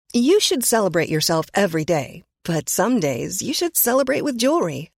You should celebrate yourself every day, but some days you should celebrate with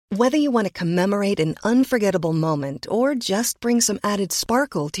jewelry. Whether you want to commemorate an unforgettable moment or just bring some added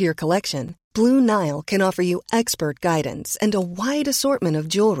sparkle to your collection, Blue Nile can offer you expert guidance and a wide assortment of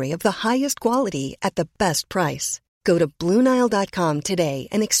jewelry of the highest quality at the best price. Go to BlueNile.com today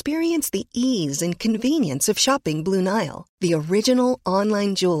and experience the ease and convenience of shopping Blue Nile, the original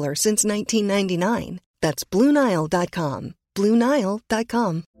online jeweler since 1999. That's BlueNile.com.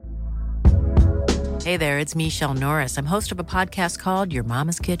 BlueNile.com. Hey there, it's Michelle Norris. I'm host of a podcast called Your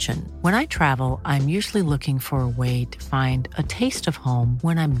Mama's Kitchen. When I travel, I'm usually looking for a way to find a taste of home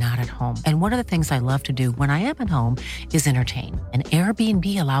when I'm not at home. And one of the things I love to do when I am at home is entertain. And Airbnb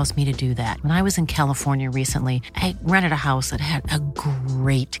allows me to do that. When I was in California recently, I rented a house that had a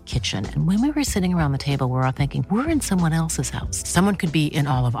great kitchen. And when we were sitting around the table, we were all thinking, we're in someone else's house. Someone could be in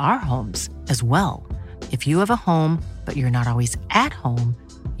all of our homes as well. If you have a home, but you're not always at home,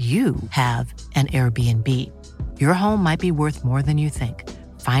 you have an Airbnb. Your home might be worth more than you think.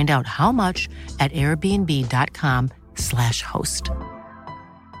 Find out how much at airbnb.com/host.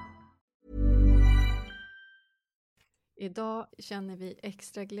 Idag känner vi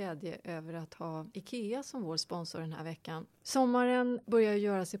extra glädje över att ha IKEA som vår sponsor den här veckan. Sommaren börjar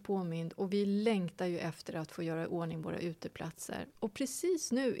göra sig påmind och vi längtar ju efter att få göra i ordning våra uteplatser. Och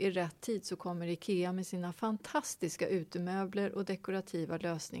precis nu i rätt tid så kommer IKEA med sina fantastiska utemöbler och dekorativa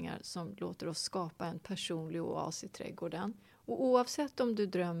lösningar som låter oss skapa en personlig oas i trädgården. Och oavsett om du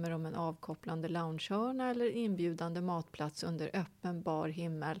drömmer om en avkopplande loungehörna eller inbjudande matplats under öppen bar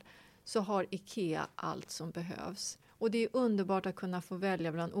himmel så har IKEA allt som behövs. Och det är underbart att kunna få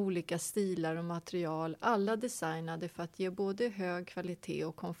välja bland olika stilar och material, alla designade för att ge både hög kvalitet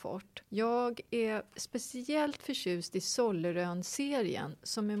och komfort. Jag är speciellt förtjust i Sollerön-serien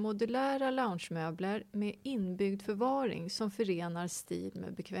som är modulära loungemöbler med inbyggd förvaring som förenar stil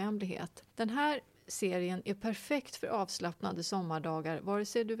med bekvämlighet. Den här serien är perfekt för avslappnade sommardagar, vare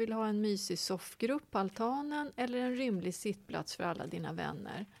sig du vill ha en mysig soffgrupp på altanen eller en rymlig sittplats för alla dina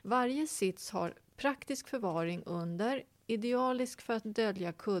vänner. Varje sits har praktisk förvaring under, idealisk för att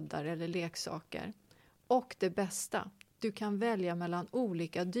dölja kuddar eller leksaker. Och det bästa, du kan välja mellan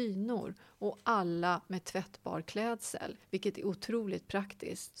olika dynor och alla med tvättbar klädsel, vilket är otroligt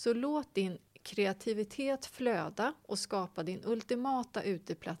praktiskt. Så låt din kreativitet flöda och skapa din ultimata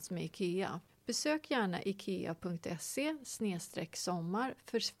uteplats med IKEA. Besök gärna ikea.se/sommar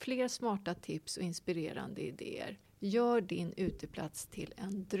för fler smarta tips och inspirerande idéer. Gör din uteplats till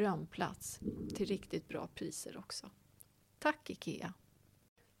en drömplats till riktigt bra priser också. Tack IKEA!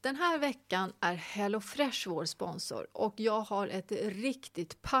 Den här veckan är HelloFresh vår sponsor och jag har ett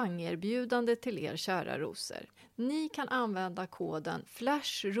riktigt pangerbjudande till er kära rosor. Ni kan använda koden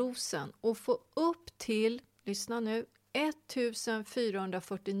FLASHROSEN och få upp till, lyssna nu,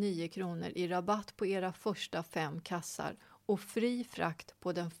 1449 kronor i rabatt på era första 5 kassar och fri frakt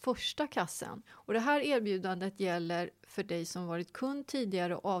på den första kassen. Och det här erbjudandet gäller för dig som varit kund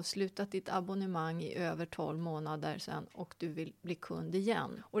tidigare och avslutat ditt abonnemang i över 12 månader sedan och du vill bli kund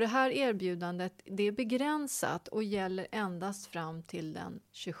igen. Och det här erbjudandet det är begränsat och gäller endast fram till den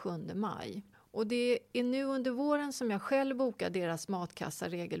 27 maj. Och det är nu under våren som jag själv bokar deras matkassa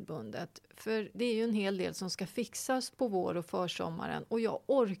regelbundet. För det är ju en hel del som ska fixas på vår- och försommaren. Och jag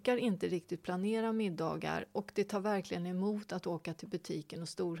orkar inte riktigt planera middagar och det tar verkligen emot att åka till butiken och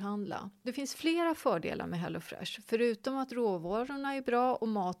storhandla. Det finns flera fördelar med HelloFresh. Förutom att råvarorna är bra och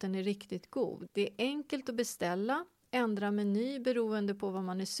maten är riktigt god. Det är enkelt att beställa. Ändra meny beroende på vad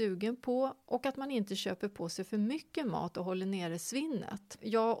man är sugen på och att man inte köper på sig för mycket mat och håller nere svinnet.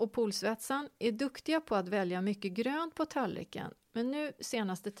 Jag och poolsvetsan är duktiga på att välja mycket grönt på tallriken. Men nu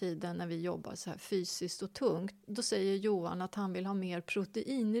senaste tiden när vi jobbar så här fysiskt och tungt, då säger Johan att han vill ha mer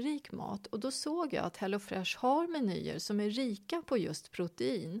proteinrik mat. Och då såg jag att HelloFresh har menyer som är rika på just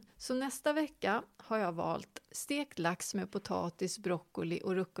protein. Så nästa vecka har jag valt stekt lax med potatis, broccoli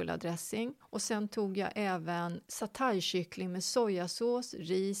och rucola-dressing. Och sen tog jag även satay-kyckling med sojasås,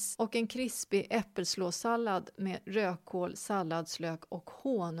 ris och en krispig äppelslåssallad med rödkål, salladslök och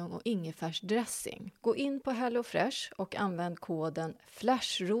honung och ingefärsdressing. Gå in på HelloFresh och använd koden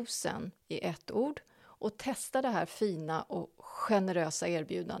FLASHROSEN i ett ord och testa det här fina och generösa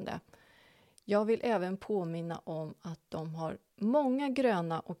erbjudande. Jag vill även påminna om att de har många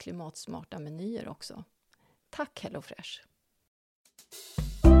gröna och klimatsmarta menyer också. Tack HelloFresh!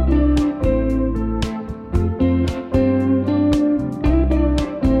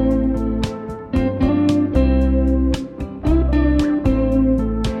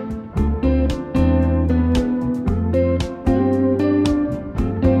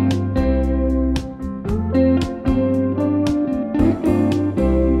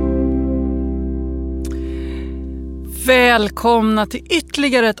 Välkomna till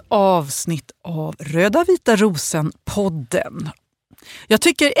ytterligare ett avsnitt av Röda vita rosen-podden. Jag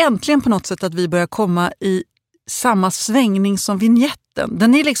tycker äntligen på något sätt att vi börjar komma i samma svängning som vignetten.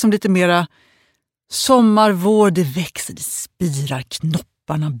 Den är liksom lite mera sommar, vår, det växer, det spirar,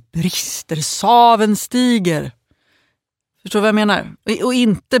 knopparna brister, saven stiger. Förstår du vad jag menar? Och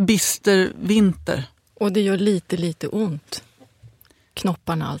inte bister vinter. Och det gör lite ont.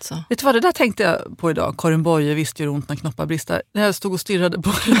 Knopparna alltså. Vet du vad, det där tänkte jag på idag. Karin Boye visste ju ont när knoppar brister. När jag stod och stirrade på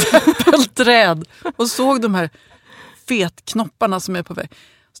ett träd och såg de här fetknopparna som är på väg.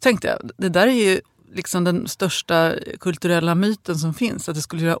 Så tänkte jag, det där är ju liksom den största kulturella myten som finns. Att det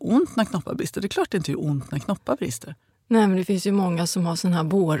skulle göra ont när knoppar brister. Det är klart det inte gör ont när knoppar brister. Nej, men det finns ju många som har sån här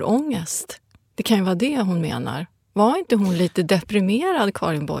vårångest. Det kan ju vara det hon menar. Var inte hon lite deprimerad,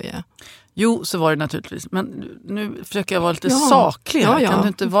 Karin Boye? Jo, så var det naturligtvis. Men nu försöker jag vara lite saklig. Ja. Kan du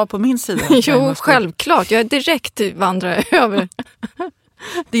inte vara på min sida? Jo, självklart. Jag är direkt vandrar över.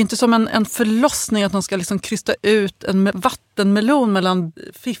 Det är inte som en förlossning att man ska liksom krysta ut en vattenmelon mellan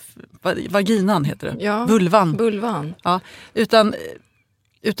vaginan, heter det. Ja, vulvan. Ja,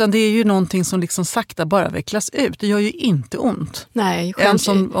 utan det är ju någonting som liksom sakta bara vecklas ut. Det gör ju inte ont. Nej, än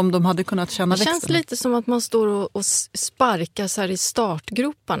som om de hade kunnat känna växten. Det känns lite som att man står och sparkar så här i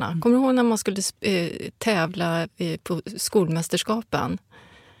startgroparna. Kommer du ihåg när man skulle tävla på skolmästerskapen?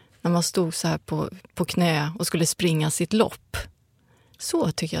 När man stod så här på knä och skulle springa sitt lopp.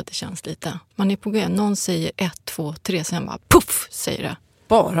 Så tycker jag att det känns lite. Man är på gång. Någon säger 1, 2, 3, sen bara puff säger det.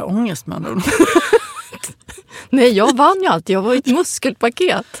 Bara ångest med andra ord. Nej, jag vann ju alltid. Jag var i ett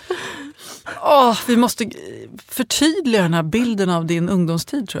muskelpaket. Vi måste förtydliga den här bilden av din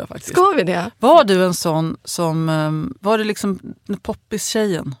ungdomstid, tror jag faktiskt. Ska vi det? Var du en sån som... Var det liksom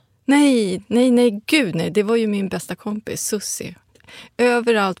poppis-tjejen? Nej, gud nej. Det var ju min bästa kompis, Susie.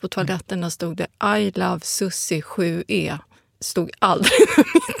 Överallt på toaletterna stod det I love Susie 7E. Stod aldrig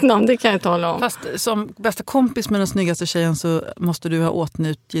mitt namn, det kan jag tala om. Fast som bästa kompis med den snyggaste tjejen så måste du ha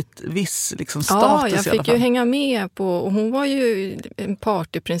åtnjutit viss liksom status i alla fall. Ja, jag fick ju hänga med på, och hon var ju en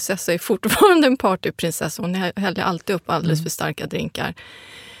partyprinsessa, är fortfarande en partyprinsessa. Hon hällde alltid upp alldeles för starka drinkar.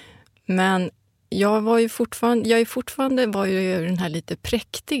 Men jag var ju fortfarande var ju den här lite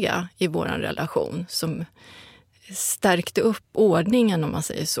präktiga i våran relation som stärkte upp ordningen, om man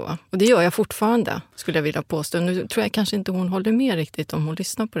säger så. Och det gör jag fortfarande, skulle jag vilja påstå. Nu tror jag kanske inte hon håller med riktigt om hon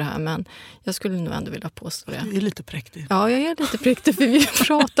lyssnar på det här, men jag skulle nog ändå vilja påstå det. Du är lite präktig. Ja, jag är lite präktig, för vi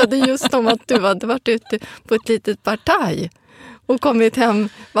pratade just om att du hade varit ute på ett litet partaj och kommit hem,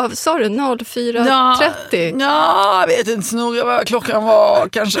 vad sa du, 04.30? Ja, jag vet inte så noga vad klockan var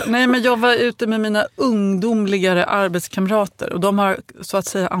kanske. Nej, men jag var ute med mina ungdomligare arbetskamrater och de har så att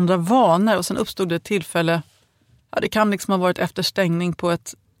säga andra vanor, och sen uppstod det ett tillfälle. Ja, det kan liksom ha varit efter stängning på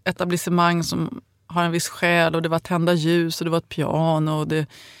ett etablissemang som har en viss själ, och det var tända ljus och det var ett piano. Och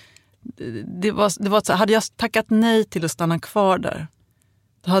det var så, hade jag tackat nej till att stanna kvar där,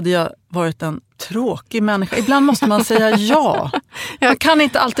 då hade jag varit en tråkig människa. Ibland måste man säga ja. Man kan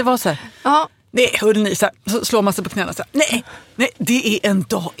inte alltid vara så här. Ja. Nej, hörde så här, så slår man sig på knäna så här. Nej, det är en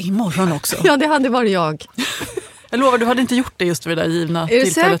dag imorgon också. Ja, det hade varit jag. Jag lovar, du hade inte gjort det just vid det där givna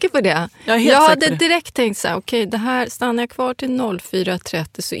tillfället. Är du säker på det? Jag är helt jag säker hade på det. direkt tänkt så här, okej, det här stannar jag kvar till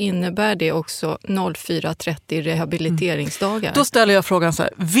 04.30 så innebär det också 04.30 rehabiliteringsdagar. Då ställer jag frågan så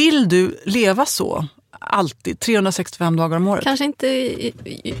här, vill du leva så alltid, 365 dagar om året? Kanske inte,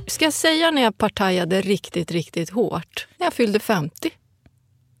 ska jag säga när jag partajade riktigt, riktigt hårt? När jag fyllde 50.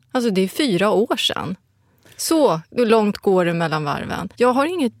 Alltså det är 4 år sedan. Så långt går det mellan varven. Jag har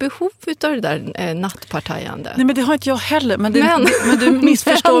inget behov av det där nattpartajande. Nej, men det har inte jag heller. Men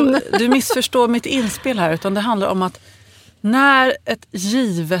du missförstår mitt inspel här. Utan det handlar om att när ett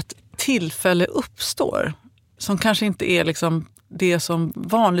givet tillfälle uppstår, som kanske inte är liksom det som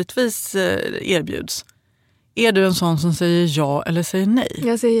vanligtvis erbjuds. Är du en sån som säger ja eller säger nej?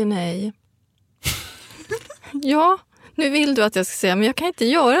 Jag säger nej. Ja. Nu vill du att jag ska säga, men jag kan inte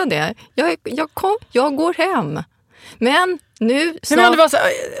göra det. Jag går hem. Men nu...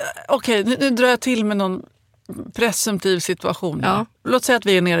 Okej, nu drar jag till med någon presumtiv situation. Ja. Låt säga att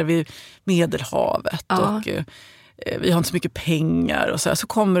vi är nere vid Medelhavet och vi har inte så mycket pengar. Och så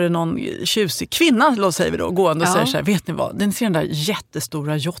kommer det någon tjusig kvinna, säger vi då, gående och säger så här, vet ni vad? Den ser den där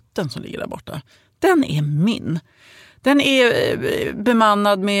jättestora jotten som ligger där borta. Den är min. Den är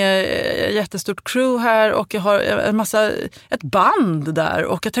bemannad med jättestort crew här och jag har ett band där.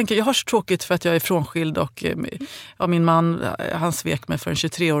 Och jag tänker, jag har så tråkigt för att jag är frånskild och min man, han svek mig för en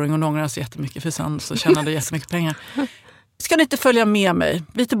 23-åring och ångrar sig jättemycket för sen så tjänade jättemycket pengar. Ska ni inte följa med mig?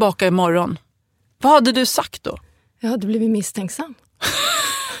 Vi är tillbaka imorgon. Vad hade du sagt då? Jag hade blivit misstänksam.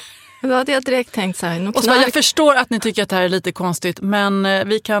 Då hade jag direkt tänkt så här. Och så, jag förstår att ni tycker att det här är lite konstigt, men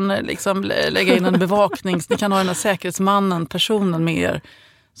vi kan liksom lägga in en bevakning. Ni kan ha den här säkerhetsmannen, personen med er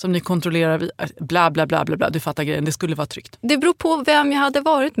som ni kontrollerar. Bla bla bla bla bla. Du fattar grejen, det skulle vara tryggt. Det beror på vem jag hade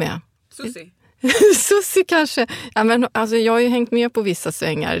varit med. Susie kanske. Ja, men, alltså, jag har ju hängt med på vissa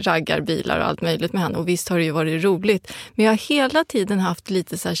svängar, raggarbilar och allt möjligt med henne. Och visst har det ju varit roligt. Men jag har hela tiden haft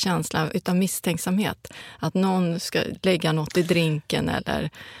lite så här känsla utav misstänksamhet. Att någon ska lägga något i drinken eller...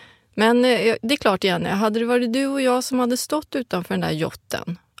 Men det är klart, Jenny, hade det varit du och jag som hade stått utanför den där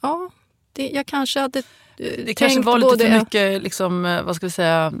jotten, ja, jag kanske hade det kanske var lite för mycket, liksom, vad ska vi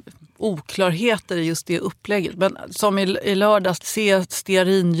säga, oklarheter i just det upplägget. Men som i lördags, se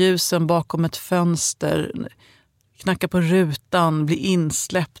stearinljusen bakom ett fönster, knacka på rutan, bli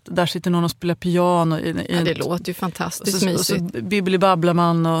insläppt. Där sitter någon och spelar piano. Det låter ju fantastiskt mysigt. Och så bibbeli-babblar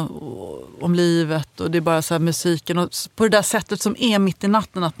man om livet och det är bara så här musiken. Och på det där sättet som är mitt i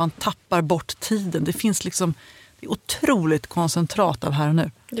natten, att man tappar bort tiden. Det finns liksom, det är otroligt koncentrat av här och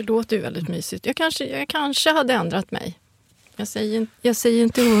nu. Det låter ju väldigt mysigt. Jag kanske hade ändrat mig. Jag säger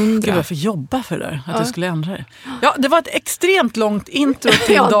inte 100. Gud, varför jobba för det där? Att jag skulle ändra det. Ja, det var ett extremt långt intro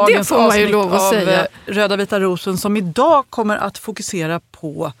till dagens avsnitt av Röda vita rosen, som idag kommer att fokusera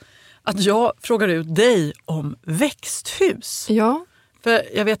på att jag frågar ut dig om växthus. Ja. För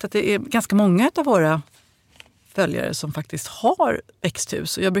jag vet att det är ganska många av våra följare som faktiskt har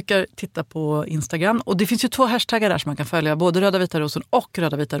växthus. Och jag brukar titta på Instagram. Och det finns ju 2 hashtaggar där som man kan följa. Både Röda vita rosen och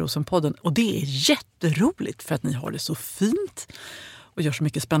Röda vita rosen-podden. Och det är jätteroligt för att ni har det så fint. Och gör så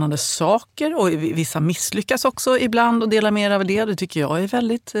mycket spännande saker. Och vissa misslyckas också ibland och delar mer av det. Det tycker jag är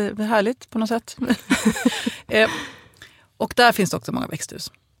väldigt härligt på något sätt. Och där finns det också många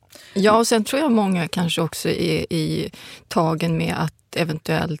växthus. Ja, och sen tror jag många kanske också är i tagen med att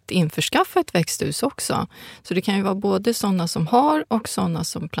eventuellt införskaffa ett växthus också. Så det kan ju vara både sådana som har och sådana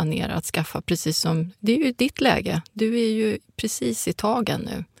som planerar att skaffa, precis som, det är ju ditt läge. Du är ju precis i tagen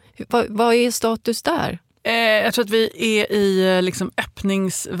nu. Vad är status där? Jag tror att vi är i liksom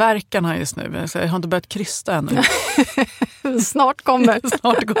öppningsverkarna just nu. Jag har inte börjat krysta ännu. Snart kommer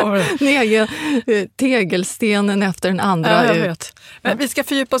tegelstenen efter den andra jag vet. Men vi ska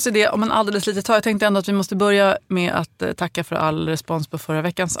fördjupa oss i det om en alldeles lite tag. Jag tänkte ändå att vi måste börja med att tacka för all respons på förra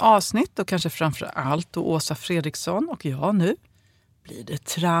veckans avsnitt. Och kanske framför allt Åsa Fredriksson. Och ja, nu blir det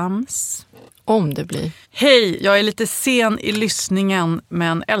trams. Om det blir. Hej, jag är lite sen i lyssningen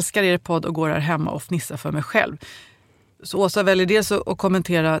men älskar er podd och går här hemma och fnissar för mig själv. Så Åsa väljer dels att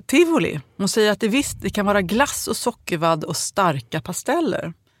kommentera tivoli. Hon säger att det kan vara glass och sockervadd och starka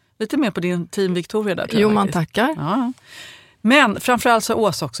pasteller. Lite mer på din team Victoria där. Jo, man tackar. Ja. Men framförallt så har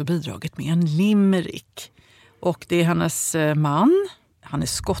Åsa också bidragit med en limerick. Och det är hennes man. Han är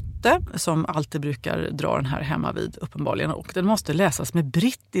skotte som alltid brukar dra den här hemma vid uppenbarligen. Och den måste läsas med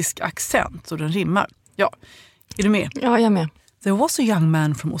brittisk accent så den rimmar. Ja, är du med? Ja, jag är med. There was a young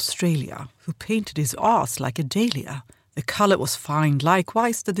man from Australia who painted his arse like a dahlia. The colour was fine,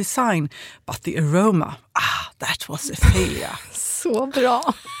 likewise the design. But the aroma, that was a failure. Så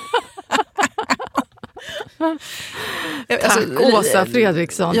bra. Tack, alltså, Åsa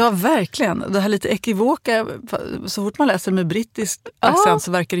Fredriksson. Ja, verkligen. Det här lite ekivoka, så fort man läser med brittisk accent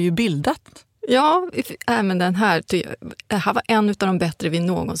så verkar det ju bildat. Ja, men det här var en av de bättre vi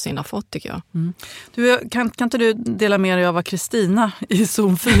någonsin har fått, tycker jag. Mm. Du, kan inte du dela med dig av vad Kristina i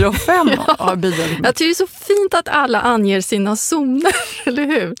zon 4 och 5 har bidragit med? Jag tycker det är så fint att alla anger sina zoner, eller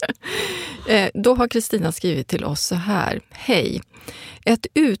hur? Då har Kristina skrivit till oss så här. Hej! Ett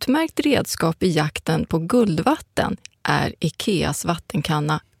utmärkt redskap i jakten på guldvatten är Ikeas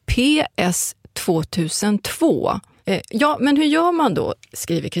vattenkanna PS 2002. Ja, men hur gör man då,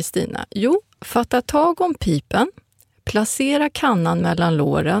 skriver Kristina? Jo, fatta tag om pipen, placera kannan mellan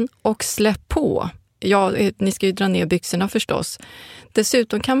låren och släpp på. Ja, ni ska ju dra ner byxorna förstås.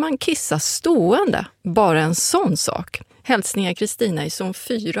 Dessutom kan man kissa stående, bara en sån sak. Hälsningar Kristina i zon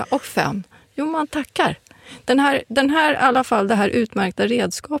 4 och 5. Jo, man tackar. Den här i alla fall, det här utmärkta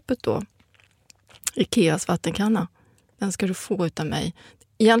redskapet då, Ikeas vattenkanna, den ska du få utav mig.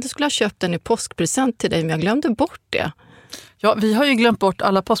 Egentligen skulle jag köpt den i påskpresent till dig, men jag glömde bort det. Ja, vi har ju glömt bort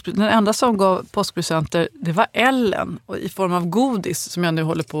alla påskpresenter. Den enda som gav påskpresenter, det var Ellen. Och i form av godis som jag nu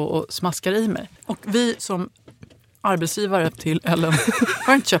håller på och smaskar i mig. Och vi som arbetsgivare till Ellen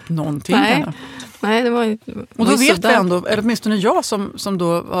har inte köpt någonting. Nej, det var och då vet vi ändå, eller åtminstone jag som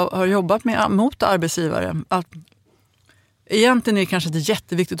då har jobbat mot arbetsgivare, att egentligen är det kanske inte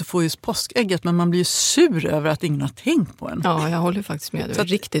jätteviktigt att få just påskägget, men man blir ju sur över att ingen har tänkt på en. Ja, jag håller faktiskt med. Det var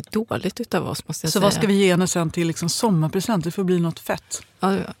riktigt dåligt utav oss, måste jag säga. Så vad ska vi ge henne sen till liksom sommarpresent? Det får bli något fett.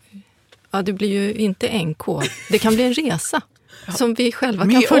 Ja, det blir ju inte NK. Det kan bli en resa. som vi själva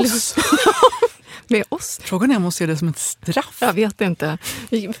med kan följa. Oss. Med oss. Frågan är om hon ser det som ett straff. Jag vet inte.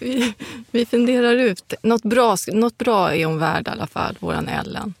 Vi funderar ut. Något bra är hon värd i alla fall, våran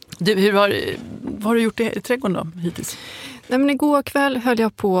Ellen. Du, vad har du gjort i trädgården då hittills? Nej, men igår kväll höll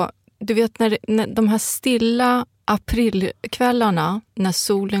jag på, du vet när de här stilla aprilkvällarna när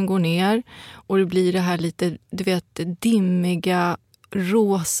solen går ner och det blir det här lite, du vet, dimmiga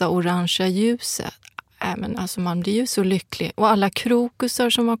rosa-orangea ljuset. Men alltså man blir ju så lycklig. Och alla krokusar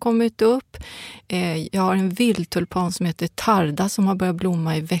som har kommit upp. Jag har en vildtulpan som heter Tarda som har börjat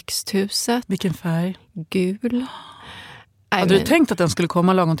blomma i växthuset. Vilken färg? Gul. Hade du tänkt att den skulle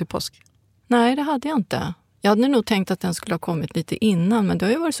komma lagom till påsk? Nej, det hade jag inte. Jag hade nog tänkt att den skulle ha kommit lite innan, men det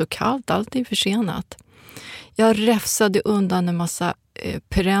har ju varit så kallt, allt är försenat. Jag räfsade undan en massa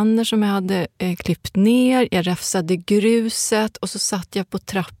perenner som jag hade klippt ner. Jag räfsade gruset och så satt jag på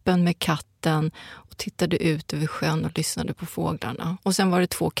trappen med katten och tittade ut över sjön och lyssnade på fåglarna. Och sen var det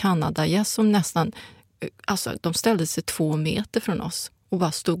 2 kanadagäss som nästan, alltså de ställde sig 2 meter från oss och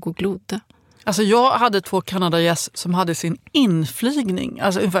bara stod och glodde. Alltså jag hade 2 kanadagäss som hade sin inflygning,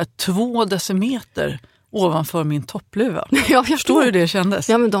 alltså ungefär 2 decimeter ovanför min toppluva. Ja, förstår du hur det kändes?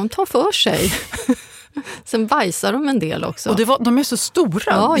 Ja, men de tar för sig. Sen bajsar de en del också. Och de är så stora.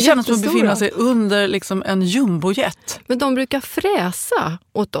 Ja, det känns som att befinna sig under liksom en jumbojet. Men de brukar fräsa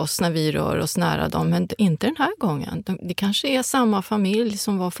åt oss när vi rör oss nära dem, men inte den här gången. Det kanske är samma familj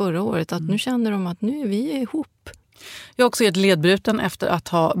som var förra året, att nu känner de att nu är vi ihop. Jag har också gett ledbruten efter att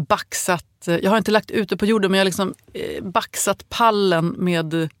ha baxat, jag har inte lagt ute på jorden men jag har liksom baxat pallen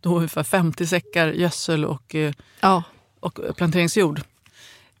med då ungefär 50 säckar gödsel och planteringsjord.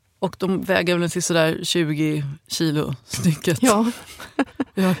 Och de väger väl till sådär 20 kilo stycket. Ja.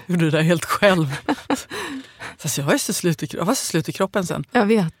 Jag gjorde det där helt själv. Så jag var så slut i kroppen sen. Jag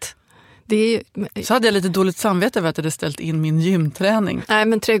vet. Så hade jag lite dåligt samvete över att jag hade ställt in min gymträning. Nej,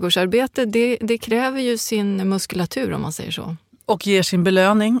 men trädgårdsarbete det kräver ju sin muskulatur om man säger så. Och ger sin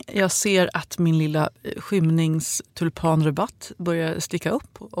belöning. Jag ser att min lilla skymningstulpanrabatt börjar sticka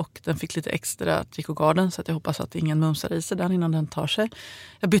upp. Och den fick lite extra Tricogarden så att jag hoppas att ingen mumsar i sig den innan den tar sig.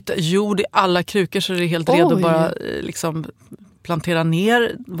 Jag bytte jord i alla krukor så det är helt redo att bara liksom plantera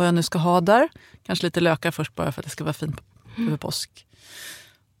ner vad jag nu ska ha där. Kanske lite lökar först bara för att det ska vara fint över påsk.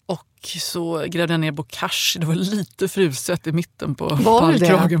 Och så grävde jag ner bokashi. Det var lite fruset i mitten på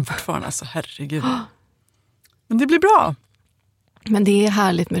pallkragen fortfarande. Alltså herregud. Men det blir bra. Men det är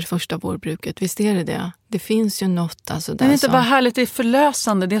härligt med det första vårbruket. Visst är det det? Det finns ju något. Alltså, där det är inte bara härligt, det är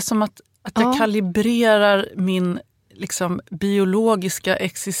förlösande. Det är som att jag kalibrerar min liksom, biologiska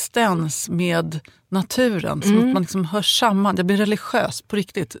existens med naturen. Som att man liksom hör samman. Jag blir religiös på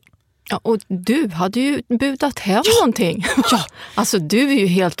riktigt. Ja, och du hade ju budat hem någonting. Ja. Alltså du är ju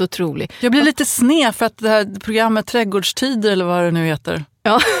helt otrolig. Jag blir lite sned för att det här programmet Trädgårdstider eller vad det nu heter.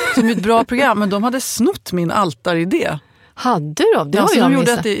 Ja. Som är ett bra program, men de hade snott min altaridé. Hade de? Det har jag de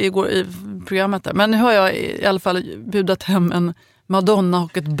gjorde det igår i programmet där. Men nu har jag i alla fall budat hem en Madonna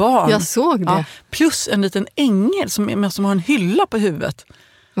och ett barn. Jag såg det. Ja, plus en liten ängel som har en hylla på huvudet.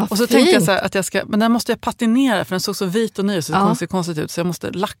 Vad och så fint. tänkte jag så här att jag ska, men den måste jag patinera för den såg så vit och ny så det ser konstigt ut. Så jag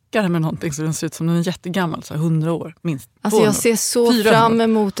måste lacka den med någonting så den ser ut som den är jättegammal, så 100 år minst. Alltså 200, jag ser så 400. fram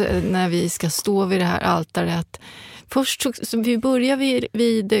emot när vi ska stå vid det här altaret. Först så vi börjar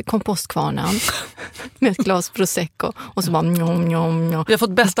vid kompostkvarnan med ett glas prosecco och så bara njom. Vi har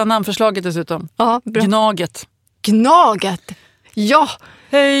fått bästa namnförslaget dessutom. Ja, bra. Gnaget. Gnaget! Ja!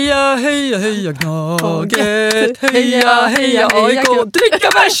 Heja, heja, heja Gnaget. Heja, heja AIK. Dricka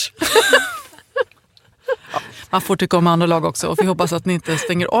bärs! Man får tycka om andra lag också och vi hoppas att ni inte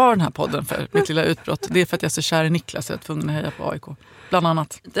stänger av den här podden för mitt lilla utbrott. Det är för att jag är så kär i Niklas så jag är tvungen att heja på AIK. Bland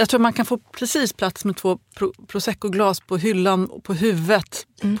annat. Jag tror man kan få precis plats med 2 prosecco-glas på hyllan och på huvudet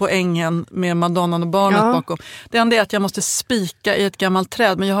på ängen med Madonnan och barnet bakom. Det enda är att jag måste spika i ett gammalt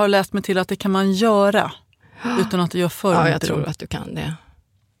träd men jag har läst mig till att det kan man göra utan att det gör för Ja, jag tror att du kan det.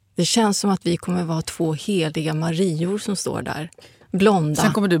 Det känns som att vi kommer vara 2 heliga Marior som står där. Blonda.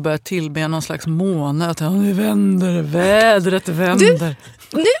 Sen kommer du börja tillbe någon slags måne att det vänder, vädret vänder.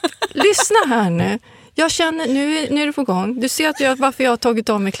 Du, lyssna här nu. Jag känner, nu är det på gång. Du ser att varför jag har tagit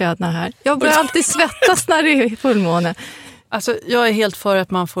av mig kläderna här. Jag börjar alltid svettas när det är fullmåne. Alltså, jag är helt för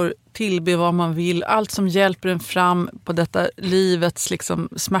att man får tillbe vad man vill. Allt som hjälper en fram på detta livets liksom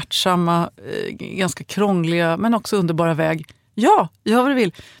smärtsamma, ganska krångliga men också underbara väg. Ja, gör vad du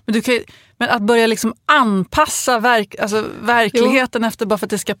vill. Men att börja liksom anpassa verkligheten efter bara för att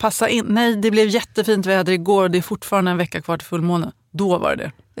det ska passa in. Nej, det blev jättefint väder igår och det är fortfarande en vecka kvar till fullmåne. Då var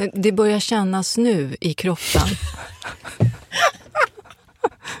det. Det börjar kännas nu i kroppen.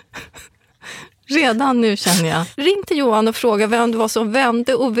 Redan nu känner jag. Ring till Johan och fråga vem det var som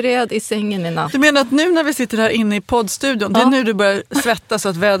vände och vred i sängen i natt. Du menar att nu när vi sitter här inne i poddstudion, det är nu du börjar svettas så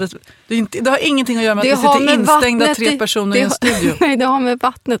att vädret... Det har ingenting att göra med att vi sitter instängda 3 personer i en studio. Nej, det har med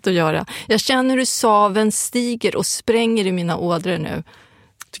vattnet att göra. Jag känner hur saven stiger och spränger i mina ådror nu.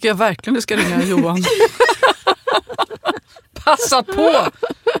 Tycker jag verkligen du ska ringa Johan. Passa på!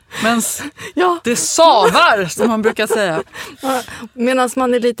 Men det savar, som man brukar säga. Medan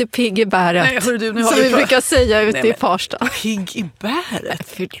man är lite pigg i bäret. Nej, hörru du, nu har som vi brukar säga ute i Farsta. Pigg i bäret?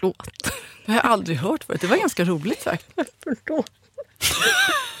 Förlåt. Det har jag aldrig hört förut. Det var ganska roligt sagt. Förlåt.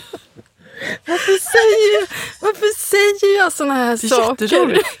 Varför säger jag såna här saker?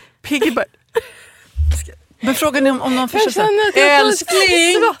 Jätteroligt. Pigg i bäret. Men frågan är om någon försöker säga,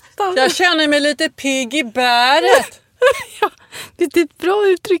 älskling, jag känner mig lite pigg i bäret. Ja, det är ett bra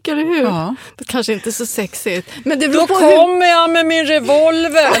uttryck, eller hur? Ja. Det kanske inte är så sexigt. Men det då kommer jag med min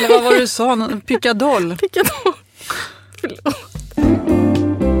revolver. Eller vad var det du sa? En pickadoll. Förlåt.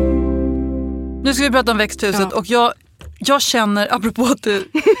 Nu ska vi prata om växthuset. Och jag känner, apropå att det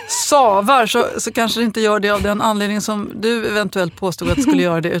savar, så kanske det inte gör det av den anledningen som du eventuellt påstod att det skulle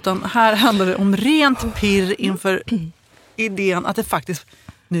göra det. Utan här handlar det om rent pirr inför idén att det faktiskt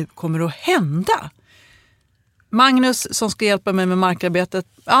nu kommer att hända. Magnus som ska hjälpa mig med markarbetet.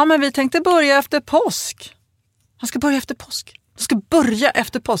 Ja, men vi tänkte börja efter påsk. Han ska börja efter påsk. Han ska börja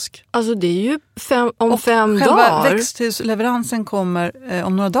efter påsk. Alltså det är ju 5 dagar. Själva växthusleveransen kommer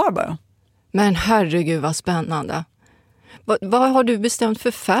om några dagar bara. Men herregud vad spännande. Vad har du bestämt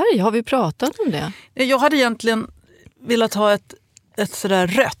för färg? Har vi pratat om det? Jag hade egentligen velat ha ett sådär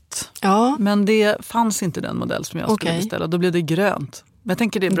rött. Ja. Men det fanns inte den modell som jag skulle beställa. Då blev det grönt. Men jag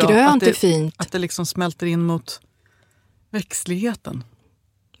tänker det är bra. Grönt är fint. Att det liksom smälter in mot växtligheten.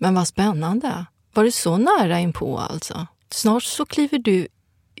 Men vad spännande. Var det så nära in på alltså? Snart så kliver du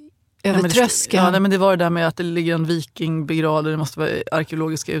över tröskeln. Ja, men det var det där med att det ligger en viking begravd. Det måste vara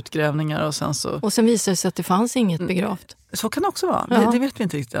arkeologiska utgrävningar. Och sen visade det sig att det fanns inget begravt. Så kan det också vara. Ja. Det vet vi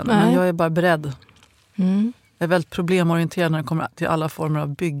inte riktigt än. Men jag är bara beredd. Jag är väldigt problemorienterad när det kommer till alla former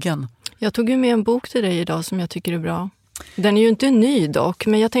av byggen. Jag tog ju med en bok till dig idag som jag tycker är bra. Den är ju inte ny dock,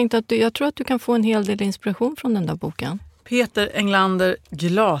 men jag tänkte att jag tror att du kan få en hel del inspiration från den där boken. Peter Englander,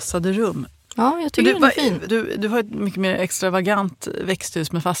 Glasade rum. Ja, jag tycker den är fin. Du har ett mycket mer extravagant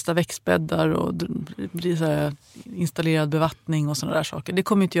växthus med fasta växtbäddar och så här installerad bevattning och sådana där saker. Det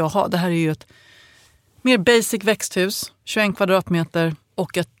kommer inte jag ha. Det här är ju ett mer basic växthus, 21 kvadratmeter.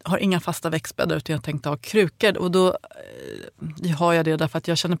 Och jag har inga fasta växtbäddar utan jag tänkte ha krukor. Och då har jag det därför att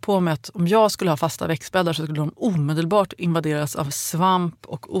jag känner på mig att om jag skulle ha fasta växtbäddar så skulle de omedelbart invaderas av svamp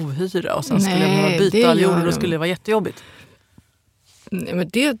och ohyra. Och sen skulle jag behöva byta all jord och då skulle det vara jättejobbigt. Nej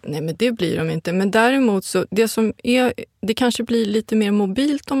men det blir de inte. Men däremot så, det kanske blir lite mer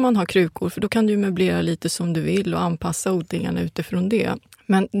mobilt om man har krukor. För då kan du möblera lite som du vill och anpassa odlingarna utifrån det.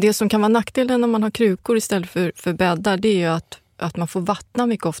 Men det som kan vara nackdelen när man har krukor istället för bäddar, det är ju att man får vattna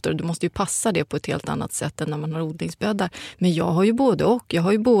mycket oftare. Du måste ju passa det på ett helt annat sätt än när man har odlingsbäddar. Men jag har ju både och. Jag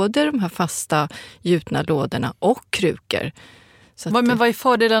har ju både de här fasta gjutna lådorna och krukor. Men vad är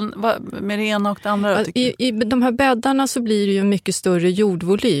fördelen med det ena och det andra? I de här bäddarna så blir det ju en mycket större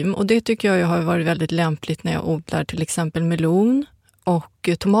jordvolym. Och det tycker jag har varit väldigt lämpligt när jag odlar till exempel melon och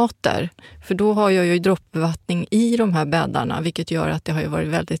tomater. För då har jag ju droppbevattning i de här bäddarna, vilket gör att det har ju varit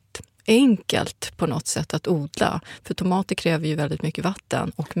väldigt enkelt på något sätt att odla. För tomater kräver ju väldigt mycket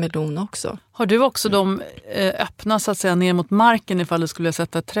vatten och melon också. Har du också de öppna så att säga ner mot marken ifall du skulle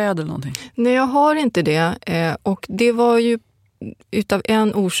sätta ett träd eller någonting? Nej, jag har inte det. Och det var ju utav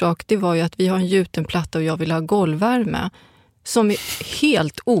en orsak, det var ju att vi har en gjutenplatta och jag vill ha golvvärme. Som är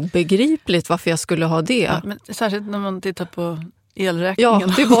helt obegripligt varför jag skulle ha det. Ja, men särskilt när man tittar på elräkningen.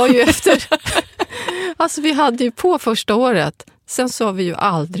 Ja, det var ju efter... Alltså vi hade ju på första året. Sen sa vi ju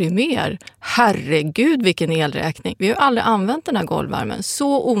aldrig mer. Herregud vilken elräkning. Vi har ju aldrig använt den här golvvärmen.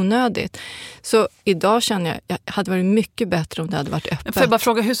 Så onödigt. Så idag känner jag att det hade varit mycket bättre om det hade varit öppet. Får jag bara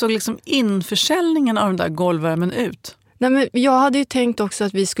fråga, hur såg liksom införsäljningen av den där golvvärmen ut? Nej, men jag hade ju tänkt också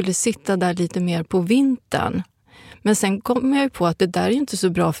att vi skulle sitta där lite mer på vintern. Men sen kom jag ju på att det där är inte så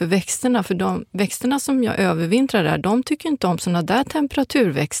bra för växterna. För de växterna som jag övervintrar där, de tycker inte om såna där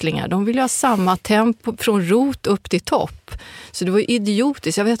temperaturväxlingar. De vill ha samma tempo från rot upp till topp. Så det var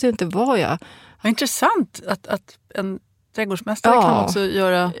idiotiskt. Jag vet inte vad jag... Vad intressant att en trädgårdsmästare kan också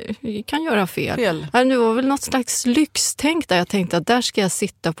göra fel. Det var väl något slags lyxtänk där. Jag tänkte att där ska jag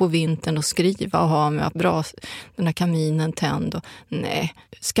sitta på vintern och skriva och ha med bra, den här kaminen tänd. Och, nej,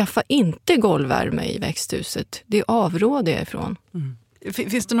 skaffa inte golvvärme i växthuset. Det avråder jag ifrån.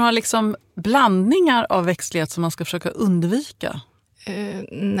 Finns det några liksom blandningar av växtlighet som man ska försöka undvika?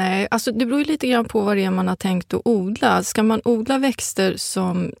 Nej, alltså det beror ju lite grann på vad det är man har tänkt att odla. Ska man odla växter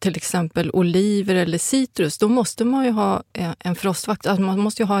som till exempel oliver eller citrus, då måste man ju ha en frostvakt. Alltså man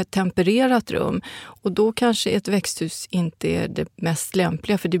måste ju ha ett tempererat rum. Och då kanske ett växthus inte är det mest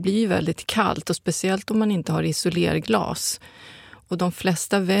lämpliga, för det blir ju väldigt kallt. Och speciellt om man inte har isolerglas. Och de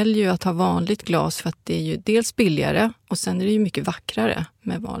flesta väljer ju att ha vanligt glas för att det är ju dels billigare och sen är det ju mycket vackrare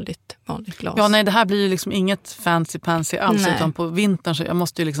med vanligt glas. Ja, nej, det här blir ju liksom inget fancy alls, utan på vintern så jag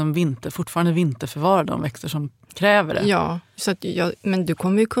måste ju liksom fortfarande vinterförvara de växter som kräver det. Ja, så att men du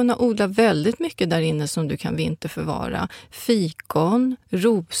kommer ju kunna odla väldigt mycket där inne som du kan vinterförvara. Fikon,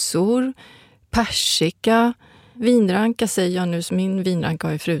 rosor, persika, vinranka säger jag nu, så min vinranka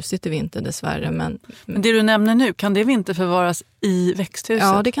har ju frusit i vinter dessvärre. Men det du nämner nu, kan det vinterförvaras i växthuset?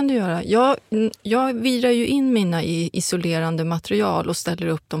 Ja, det kan du göra. Jag virar ju in mina i isolerande material och ställer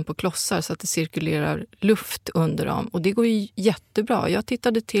upp dem på klossar så att det cirkulerar luft under dem. Och det går ju jättebra. Jag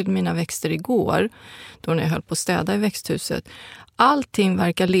tittade till mina växter igår, då när jag höll på att städa i växthuset. Allting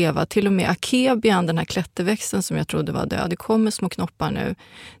verkar leva, till och med akebian, den här klätterväxten som jag trodde var död. Det kommer små knoppar nu.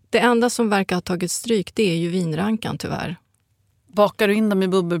 Det enda som verkar ha tagit stryk, det är ju vinrankan tyvärr. Bakar du in dem i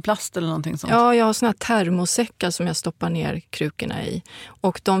bubbelplast eller någonting sånt? Ja, jag har såna här termosäckar som jag stoppar ner krukorna i.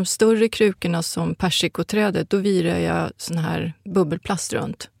 Och de större krukorna som persikoträdet, då virar jag sån här bubbelplast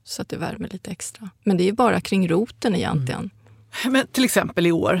runt så att det värmer lite extra. Men det är bara kring roten egentligen. Men till exempel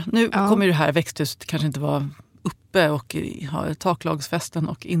i år, nu kommer det här växthuset kanske inte vara uppe och har taklagsfesten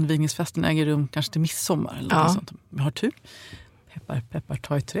och invigningsfesten äger rum kanske till midsommar eller något sånt. Jag har tur. Peppar,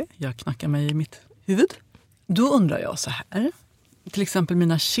 ta i trä. Jag knackar mig i mitt huvud. Då undrar jag så här. Till exempel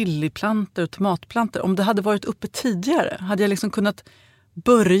mina chiliplantor och tomatplantor. Om det hade varit uppe tidigare, hade jag liksom kunnat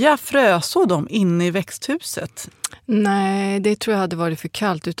börja fröså dem inne i växthuset? Nej, det tror jag hade varit för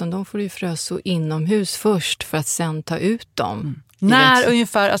kallt. Utan de får ju fröså inomhus först för att sen ta ut dem. När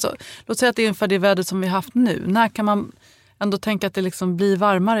ungefär, alltså, låt säga att det är ungefär det väder som vi har haft nu. När kan man ändå tänka att det liksom blir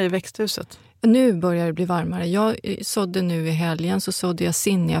varmare i växthuset? Nu börjar det bli varmare. Jag sådde nu i helgen, så sådde jag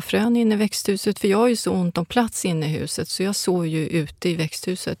zinniafrön inne i växthuset. För jag har ju så ont om plats inne i huset, så jag såg ju ute i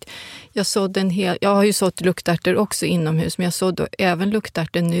växthuset. Jag har ju sått luktärtor också inomhus, men jag sådde även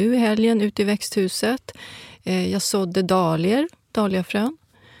luktärtor nu i helgen ute i växthuset. Jag sådde dahliafrön.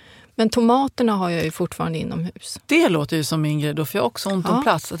 Men tomaterna har jag ju fortfarande inomhus. Det låter ju som min grej då, för jag har också ont om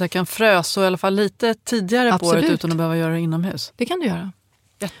plats. Att jag kan frösa i alla fall lite tidigare på året utan att behöva göra det inomhus. Det kan du göra.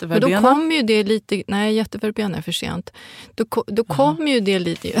 Jätteverbena? Men då kommer ju det lite... Nej, jätteverbena är för sent. Då kommer ju det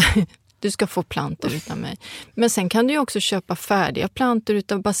lite... Du ska få plantor utan mig. Men sen kan du ju också köpa färdiga plantor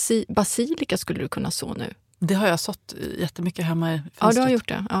utav basilika skulle du kunna så nu. Det har jag sått jättemycket hemma i fönstret. Ja, du har gjort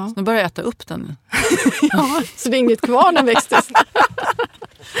det. Ja. Så nu börjar jag äta upp den. Ja, så det är inget kvar när växtes.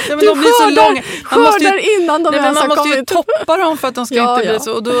 Ja, men de blir så långa. Innan de ens har kommit. Man måste ju toppa dem för att de ska inte bli så.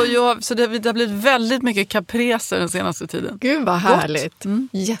 Så det har blivit väldigt mycket capreser den senaste tiden. Gud vad härligt.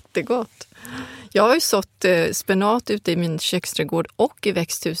 Jättegott. Jag har ju sått spenat ute i min köksträdgård och i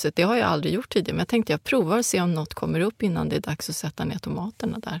växthuset. Det har jag aldrig gjort tidigare. Men jag tänkte jag provar och se om något kommer upp innan det är dags att sätta ner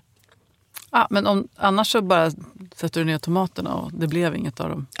tomaterna där. Ja, men annars så bara sätter du ner tomaterna och det blev inget av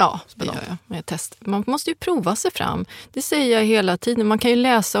dem. Ja, det gör jag. Men jag testar. Man måste ju prova sig fram. Det säger jag hela tiden. Man kan ju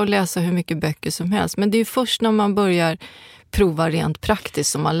läsa hur mycket böcker som helst. Men det är ju först när man börjar prova rent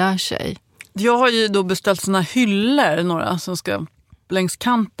praktiskt som man lär sig. Jag har ju då beställt såna hyllor, några som ska längs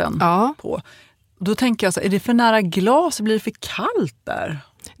kanten på. Då tänker jag så, är det för nära glas? Blir det för kallt där?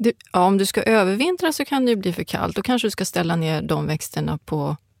 Om du ska övervintra så kan det bli för kallt. Då kanske du ska ställa ner de växterna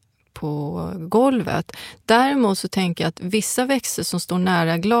på golvet. Däremot så tänker jag att vissa växter som står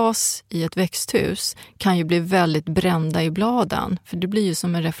nära glas i ett växthus kan ju bli väldigt brända i bladen. För det blir ju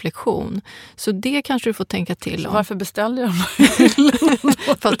som en reflektion. Så det kanske du får tänka till om. Varför beställde jag dem?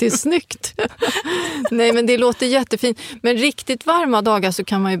 För att det är snyggt. Nej, men det låter jättefint. Men riktigt varma dagar så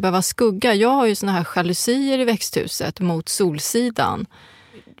kan man ju behöva skugga. Jag har ju såna här jalusier i växthuset mot solsidan.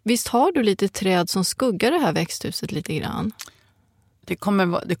 Visst har du lite träd som skuggar det här växthuset lite grann? Det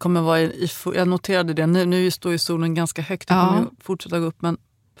kommer vara jag noterade det, nu står ju solen ganska högt, det kommer fortsätta gå upp, men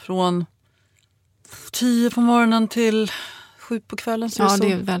från 10 på morgonen till 7 på kvällen så ja,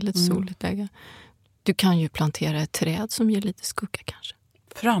 det är väldigt soligt läge. Du kan ju plantera ett träd som ger lite skugga kanske.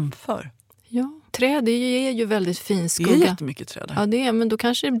 Framför? Ja, träd det ger ju väldigt fin skugga. Det är jättemycket träd där. Ja, det är, men då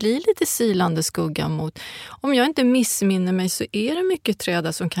kanske det blir lite silande skugga mot... Om jag inte missminner mig så är det mycket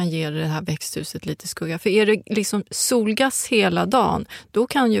träd som kan ge det här växthuset lite skugga. För är det liksom solgas hela dagen, då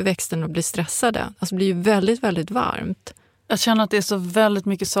kan ju växterna bli stressade. Alltså det blir ju väldigt, väldigt varmt. Jag känner att det är så väldigt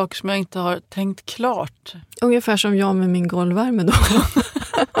mycket saker som jag inte har tänkt klart. Ungefär som jag med min golvvärme då.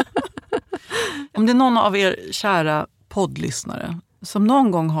 Om det är någon av er kära poddlyssnare som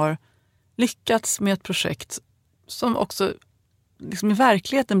någon gång har lyckats med ett projekt som också liksom i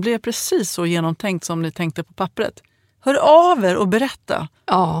verkligheten blev precis så genomtänkt som ni tänkte på pappret. Hör av er och berätta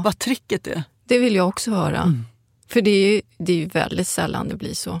vad tricket är. Det vill jag också höra. För det är ju väldigt sällan det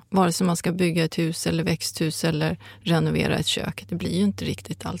blir så. Vare sig man ska bygga ett hus eller växthus eller renovera ett kök. Det blir ju inte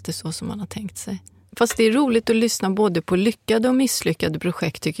riktigt alltid så som man har tänkt sig. Fast det är roligt att lyssna både på lyckade och misslyckade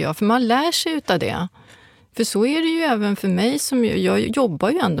projekt tycker jag. För man lär sig utav det. För så är det ju även för mig. Jag jobbar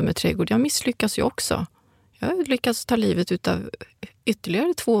ju ändå med trädgård. Jag misslyckas ju också. Jag har lyckats ta livet utav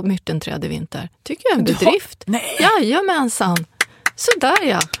ytterligare 2 myrtenträd i vinter. Tycker jag är en bedrift. Nej. Jajamensan. Så där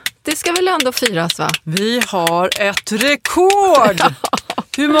ja. Det ska väl ändå firas va? Vi har ett rekord!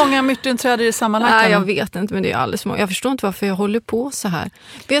 Hur många myrtenträd är det sammanlagt? Nej, jag vet inte, men det är alldeles många. Jag förstår inte varför jag håller på så här.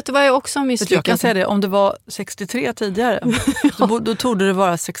 Vet du vad jag också har misslyckats? Jag kan säga det, om det var 63 tidigare, då torde det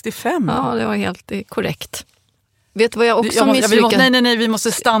vara 65. Ja, det var helt korrekt. Vet du vad jag också misslyckats? Nej, vi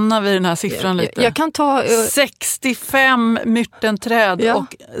måste stanna vid den här siffran lite. Jag kan ta... 65 myrtenträd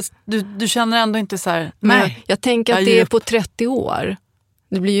och du känner ändå inte så här... Nej, jag tänker att det är på 30 år.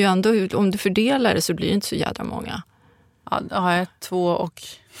 Det blir ju ändå, om du fördelar det så blir det inte så jävla många. Ja,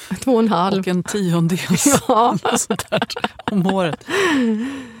 2,5 och en tiondels sånt där, om året.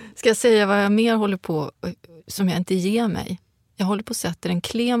 Ska jag säga vad jag mer håller på som jag inte ger mig? Jag håller på att sätta en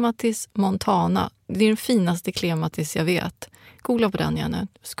Clematis montana. Det är den finaste Clematis jag vet. Googla på den igen nu,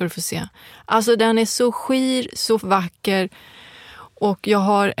 ska du få se. Alltså den är så skir, så vacker. Och jag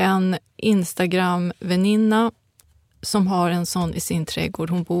har en Instagram-väninna som har en sån i sin trädgård.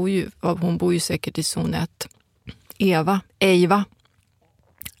 Hon bor ju säkert i zon 1. Eva.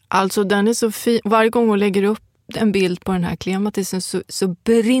 Alltså den är så fin. Varje gång hon lägger upp en bild på den här Clematisen så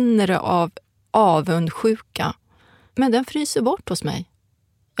brinner det av avundsjuka. Men den fryser bort hos mig.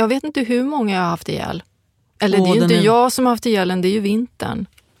 Jag vet inte hur många jag har haft ihjäl. Eller det är ju inte jag som har haft ihjäl den, det är ju vintern.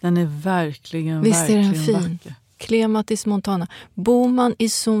 Den är verkligen, visst är den fin. Vacker. Clematis montana. Bor man i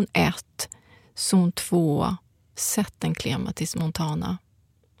zon 1, zon 2, sätt en Clematis montana.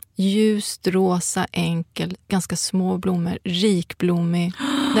 Ljust, rosa, enkel, ganska små blommor, rikblommig.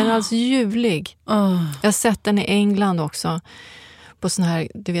 Den är alltså ljuvlig. Jag har sett den i England också. På sån här,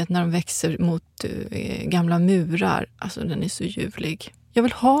 du vet när de växer mot gamla murar. Alltså den är så ljuvlig. Jag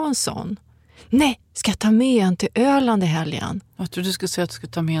vill ha en sån. Nej, ska jag ta med en till Öland i helgen? Jag tror du skulle säga att du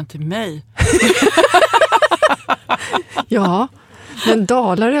skulle ta med en till mig. Ja, men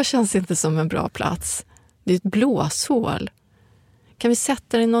Dalarö känns inte som en bra plats. Det är ett blåshål. Kan vi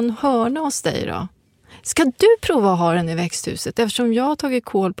sätta den i någon hörna hos dig då? Ska du prova att ha den i växthuset eftersom jag har tagit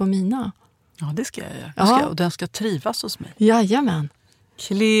kål på mina? Ja, det ska jag göra. Och den ska trivas hos mig. Jajamän.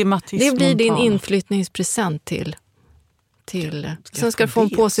 Clematis det blir montana. Din inflyttningspresent till. Sen ska du få en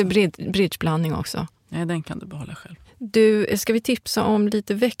påse bridgeblandning också. Nej, den kan du behålla själv. Du, ska vi tipsa om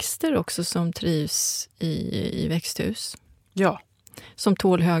lite växter också som trivs i växthus? Ja. Som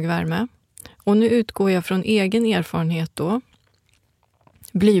tål hög värme. Och nu utgår jag från egen erfarenhet då.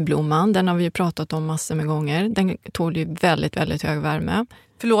 Blyblomman, den har vi ju pratat om massor med gånger. Den tål ju väldigt, väldigt hög värme.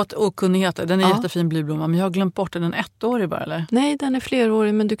 Förlåt okunnighet, den är jättefin blyblomma. Men jag har glömt bort den 1-årig bara, eller? Nej, den är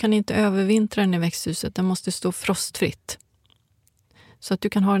flerårig men du kan inte övervintra den i växthuset. Den måste stå frostfritt. Så att du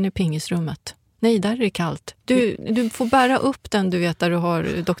kan ha den i pingisrummet. Nej, där är det kallt. Du får bära upp den, du vet, där du har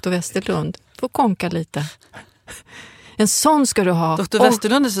Dr. Westerlund. Får konka lite. En sån ska du ha. Dr.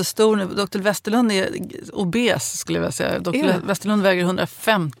 Westerlund är så stor nu. Dr. Westerlund är obes, skulle jag vilja säga. Dr. Westerlund väger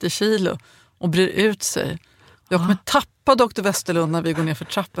 150 kilo och brer ut sig. Jag kommer tappa Dr. Westerlund när vi går ner för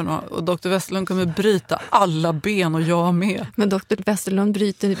trappen och Dr. Westerlund kommer bryta alla ben och jag med. Men Dr. Westerlund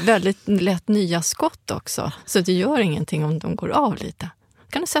bryter väldigt lätt nya skott också. Så det gör ingenting om de går av lite.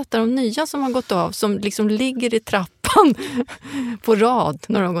 Kan du sätta de nya som har gått av, som liksom ligger i trappan på rad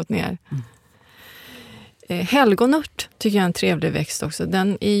när de har gått ner. Helgonört tycker jag är en trevlig växt också.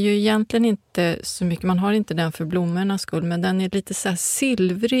 Den är ju egentligen inte så mycket, man har inte den för blommornas skull, men den är lite så här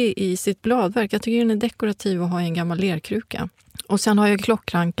silvrig i sitt bladverk. Jag tycker den är dekorativ att ha i en gammal lerkruka. Och sen har jag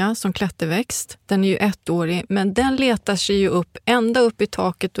klockranka som klätterväxt. Den är ju 1-årig, men den letar sig ju upp ända upp i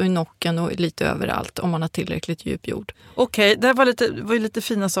taket och i nocken och lite överallt om man har tillräckligt djup jord. Okej, det var ju lite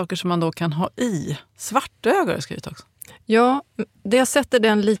fina saker som man då kan ha i. Svartöga har jag skrivit också. Ja, jag sätter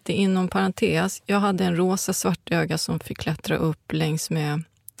den lite inom parentes. Jag hade en rosa svartöga som fick klättra upp längs med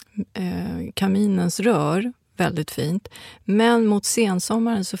kaminens rör. Väldigt fint. Men mot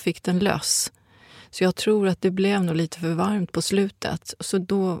sensommaren så fick den löss. Så jag tror att det blev nog lite för varmt på slutet. Så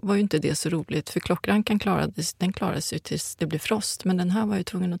då var ju inte det så roligt. För klockrankan klarade sig tills det blev frost. Men den här var jag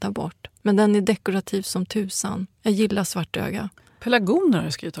tvungen att ta bort. Men den är dekorativ som tusan. Jag gillar svartöga. Pelargoner har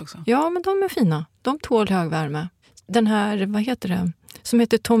jag skrivit också. Ja, men de är fina. De tål hög värme. Den här, vad heter det? som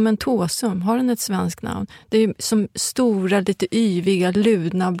heter tomentosum. Har den ett svenskt namn? Det är som stora, lite yviga,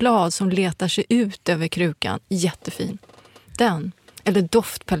 ludna blad som letar sig ut över krukan. Jättefin. Den. Eller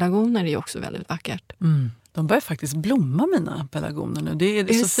doftpelargoner är också väldigt vackert. De börjar faktiskt blomma, mina pelargoner nu. Det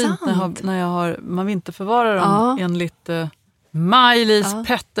är så sant? fint när man vinterförvarar dem enligt Maj-Lis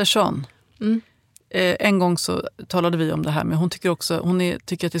Pettersson. En gång så talade vi om det här, men hon tycker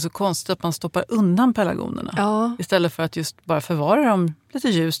att det är så konstigt att man stoppar undan pelargonerna istället för att just bara förvara dem lite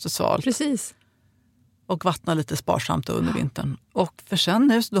ljust och svalt. Precis. Och vattna lite sparsamt under vintern. Och för sen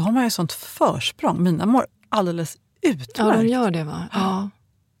nu, då har man ju sånt försprång. Mina mår alldeles utmärkt. Ja, de gör det, va? Ja.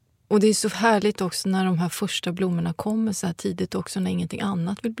 Och det är så härligt också när de här första blommorna kommer så här tidigt också, när ingenting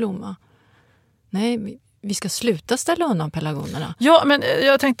annat vill blomma. Nej, vi ska sluta ställa undan pelargonerna. Ja, men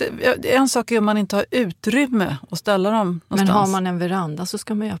jag tänkte, en sak är om man inte har utrymme att ställa dem någonstans. Men har man en veranda så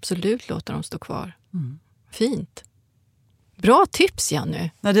ska man ju absolut låta dem stå kvar. Fint. Bra tips, Jenny.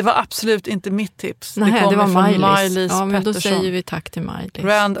 Nej, det var absolut inte mitt tips. Nej, det var Maj-Lis. Ja, men då säger vi tack till Maj-Lis.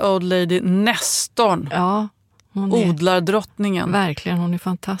 Grand Old Lady Nestorn. Ja, hon är odlardrottningen. Verkligen, hon är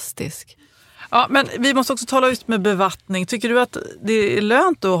fantastisk. Ja, men vi måste också tala ut med bevattning. Tycker du att det är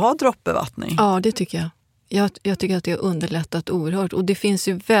lönt att ha droppbevattning? Ja, det tycker jag. Jag tycker att det har underlättat oerhört. Och det finns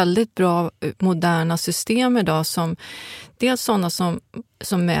ju väldigt bra moderna system idag som dels sådana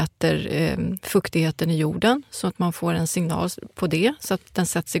som mäter fuktigheten i jorden så att man får en signal på det så att den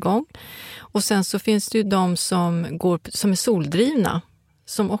sätts igång. Och sen så finns det ju de som är soldrivna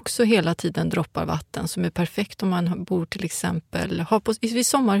som också hela tiden droppar vatten, som är perfekt om man bor till exempel vid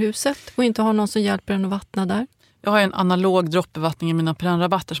sommarhuset och inte har någon som hjälper en att vattna där. Jag har en analog droppbevattning i mina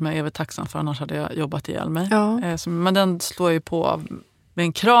perennrabatter som jag är evigt tacksam för, annars hade jag jobbat ihjäl mig. Ja. Men den slår ju på med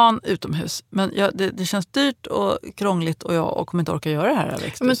en kran utomhus. Men det känns dyrt och krångligt och jag kommer inte orka göra det här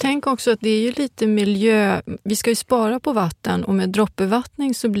växthuset. Men tänk också att det är ju lite miljö. Vi ska ju spara på vatten och med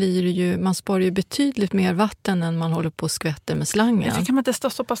droppbevattning så blir det ju, man sparar ju betydligt mer vatten än man håller på och skvätter med slangen. Jag tycker man testa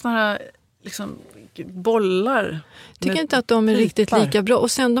att stoppa såna här liksom bollar. Jag tycker inte att de är riktigt lika bra.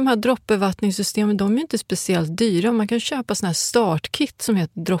 Och sen de här droppbevattningssystemen, de är inte speciellt dyra. Man kan köpa såna här startkit som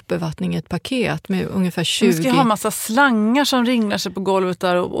heter droppbevattning i ett paket med ungefär 20. Man ska ha massa slangar som ringlar sig på golvet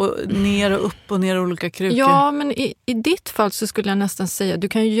där och ner och upp och ner olika krukor. Ja, men i ditt fall så skulle jag nästan säga du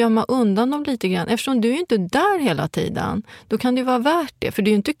kan ju gömma undan dem lite grann. Eftersom du är inte där hela tiden, då kan det vara värt det. För det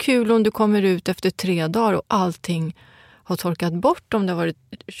är ju inte kul om du kommer ut efter 3 dagar och allting har torkat bort om det har varit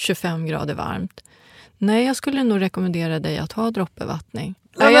 25 grader varmt. Nej, jag skulle nog rekommendera dig att ha droppbevattning.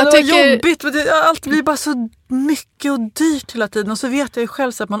 Ja, jag tycker jobbigt. Allt blir bara så mycket och dyrt hela tiden. Och så vet jag ju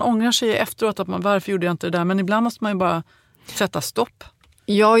själv så att man ångrar sig efteråt att varför gjorde jag inte det där. Men ibland måste man ju bara sätta stopp.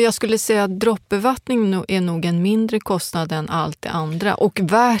 Ja, jag skulle säga att droppbevattning är nog en mindre kostnad än allt det andra. Och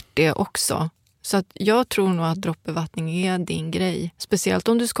värt det också. Så att jag tror nog att droppbevattning är din grej. Speciellt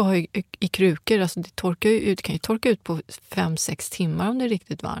om du ska ha i krukor. Alltså det kan ju torka ut på 5-6 timmar om det är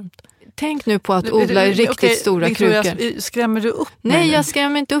riktigt varmt. Tänk nu på att odla i riktigt stora Victoria, krukor. Skrämmer du upp mig? Nej, jag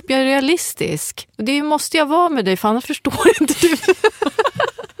skrämmer inte upp. Jag är realistisk. Och det måste jag vara med dig, för annars förstår inte du.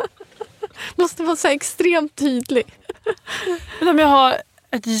 Måste vara så extremt tydlig. Men om jag har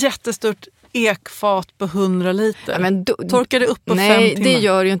ett jättestort ekfat på 100 liter. Ja, men torkar det upp på 5 timmar? Nej, det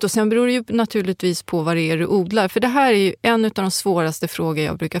gör ju inte. Och sen beror det ju naturligtvis på vad det är du odlar. För det här är ju en av de svåraste frågor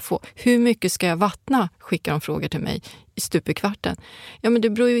jag brukar få. Hur mycket ska jag vattna? Skickar de frågor till mig i stup i kvarten. Ja, men det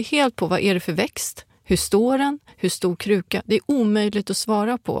beror ju helt på vad är det för växt. Hur står den? Hur stor kruka? Det är omöjligt att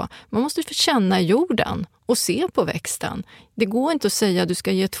svara på. Man måste få känna jorden och se på växten. Det går inte att säga att du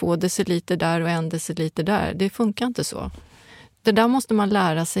ska ge 2 deciliter där och 1 deciliter där. Det funkar inte så. Det där måste man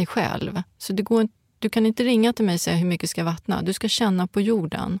lära sig själv. Så du kan inte ringa till mig och säga hur mycket ska jag vattna. Du ska känna på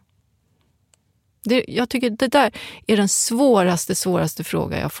jorden. Jag tycker det där är den svåraste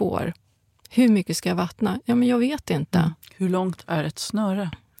fråga jag får. Hur mycket ska jag vattna? Ja, men jag vet inte. Hur långt är ett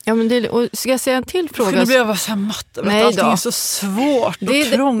snöre? Ja, men och ska jag säga en till fråga? Nu blir jag bara så här matt. Allting är så svårt och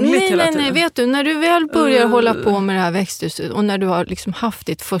krångligt hela tiden. Nej, vet du, när du väl börjar hålla på med det här växthuset och när du har liksom haft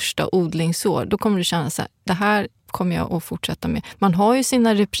ditt första odlingsår, då kommer du känna så här, det här kommer jag att fortsätta med. Man har ju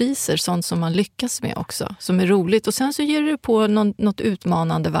sina repriser, sånt som man lyckas med också, som är roligt. Och sen så ger du på något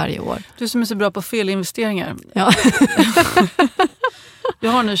utmanande varje år. Du som är så bra på felinvesteringar. Ja.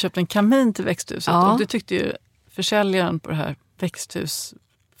 Jag har nu köpt en kamin till växthuset och det tyckte ju försäljaren på det här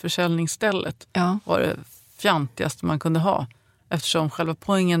växthusförsäljningsstället var det fjantigaste man kunde ha. Eftersom själva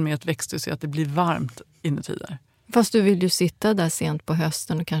poängen med ett växthus är att det blir varmt inuti där. Fast du vill ju sitta där sent på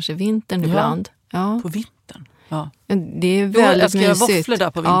hösten och kanske vintern ibland. Ja, på vintern. Ja. Det är väldigt mysigt. Jag ska göra våfflor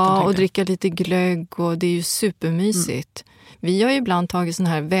där på vintern. Ja, och dricka lite glögg och det är ju supermysigt. Vi har ju ibland tagit sån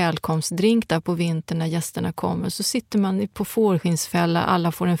här välkomstdrink där på vintern när gästerna kommer. Så sitter man på fårskinsfälla,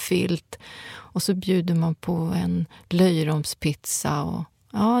 alla får en filt och så bjuder man på en löjromspizza och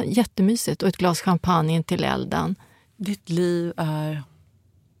ja, jättemysigt och ett glas champagne in till elden. Ditt liv är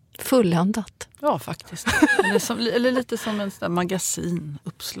fulländat. Ja, faktiskt. Eller lite som en sån magasin,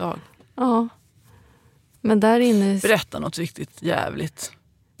 uppslag. Ja. Men där inne... Berätta något riktigt jävligt.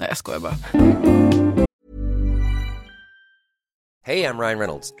 Nej, jag skojar bara. Hey, I'm Ryan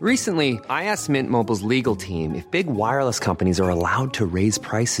Reynolds. Recently, I asked Mint Mobile's legal team if big wireless companies are allowed to raise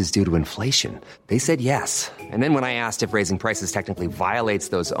prices due to inflation. They said yes. And then when I asked if raising prices technically violates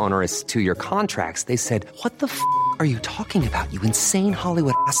those onerous 2-year contracts, they said, "What the f*** are you talking about, you insane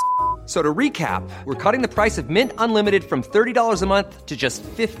Hollywood ass?" So to recap, we're cutting the price of Mint Unlimited from $30 a month to just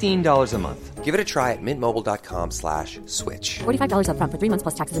 $15 a month. Give it a try at mintmobile.com/switch. $45 up front for 3 months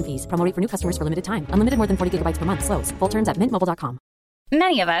plus taxes and fees. Promo rate for new customers for limited time. Unlimited more than 40 gigabytes per month. Slows full terms at mintmobile.com.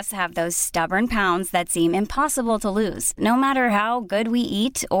 Many of us have those stubborn pounds that seem impossible to lose, no matter how good we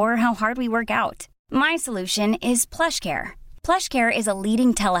eat or how hard we work out. My solution is PlushCare. PlushCare is a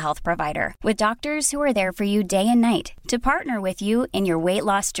leading telehealth provider with doctors who are there for you day and night to partner with you in your weight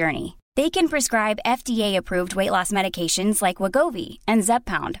loss journey. They can prescribe FDA-approved weight loss medications like Wegovy and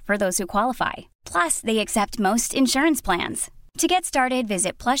Zepbound for those who qualify. Plus, they accept most insurance plans. To get started,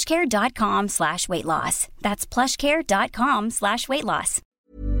 visit plushcare.com/weightloss. That's plushcare.com/weightloss.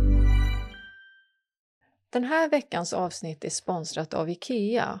 Den här veckans avsnitt är sponsrat av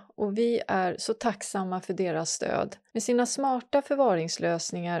IKEA och vi är så tacksamma för deras stöd. Med sina smarta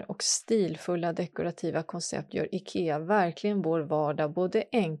förvaringslösningar och stilfulla dekorativa koncept gör IKEA verkligen vår vardag både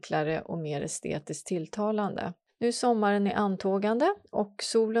enklare och mer estetiskt tilltalande. Nu sommaren är antågande och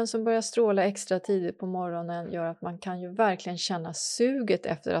solen som börjar stråla extra tidigt på morgonen gör att man kan ju verkligen känna suget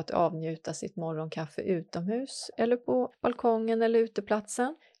efter att avnjuta sitt morgonkaffe utomhus eller på balkongen eller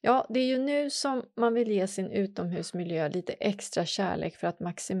uteplatsen. Ja, det är ju nu som man vill ge sin utomhusmiljö lite extra kärlek för att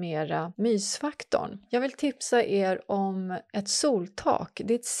maximera mysfaktorn. Jag vill tipsa er om ett soltak.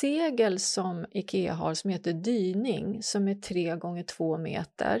 Det är ett segel som IKEA har som heter dyning som är 3x2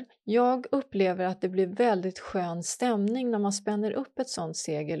 meter. Jag upplever att det blir väldigt skön stämning när man spänner upp ett sånt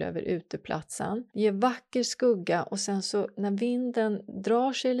segel över uteplatsen. Det ger vacker skugga och sen så när vinden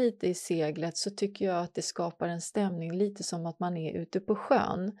drar sig lite i seglet så tycker jag att det skapar en stämning lite som att man är ute på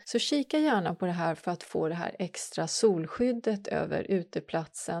sjön. Så kika gärna på det här för att få det här extra solskyddet över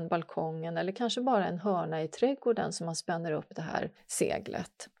uteplatsen, balkongen eller kanske bara en hörna i trädgården som man spänner upp det här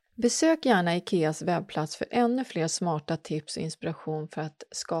seglet. Besök gärna IKEAs webbplats för ännu fler smarta tips och inspiration för att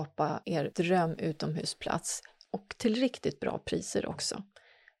skapa er dröm utomhusplats och till riktigt bra priser också.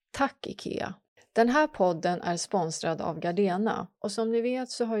 Tack IKEA! Den här podden är sponsrad av Gardena och som ni vet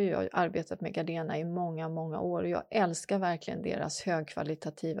så har jag arbetat med Gardena i många år och jag älskar verkligen deras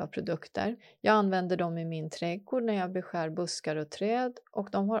högkvalitativa produkter. Jag använder dem i min trädgård när jag beskär buskar och träd och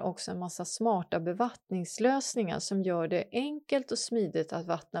de har också en massa smarta bevattningslösningar som gör det enkelt och smidigt att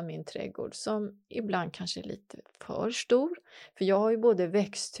vattna min trädgård som ibland kanske är lite för stor. För jag har ju både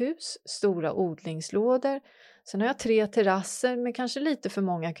växthus, stora odlingslådor, sen har jag 3 terrasser med kanske lite för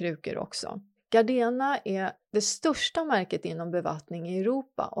många krukor också. Gardena är det största märket inom bevattning i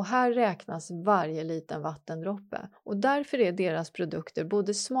Europa och här räknas varje liten vattendroppe. Och därför är deras produkter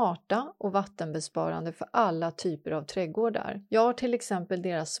både smarta och vattenbesparande för alla typer av trädgårdar. Jag har till exempel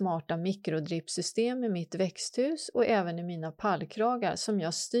deras smarta mikrodrippsystem i mitt växthus och även i mina pallkragar som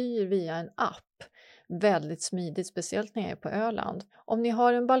jag styr via en app. Väldigt smidigt, speciellt när jag är på Öland. Om ni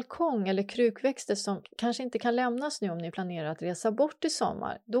har en balkong eller krukväxter som kanske inte kan lämnas nu om ni planerar att resa bort i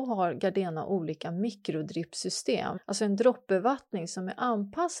sommar, då har Gardena olika mikrodrippsystem, alltså en droppbevattning som är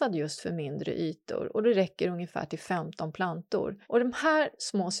anpassad just för mindre ytor och det räcker ungefär till 15 plantor. Och de här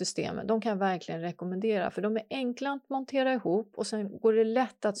små systemen, de kan jag verkligen rekommendera för de är enkla att montera ihop och sen går det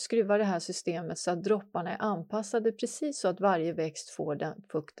lätt att skruva det här systemet så att dropparna är anpassade precis så att varje växt får den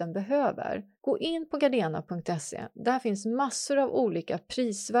fukt den behöver. Gå in på gardena.se. Där finns massor av olika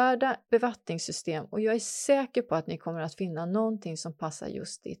prisvärda bevattningssystem och jag är säker på att ni kommer att finna någonting som passar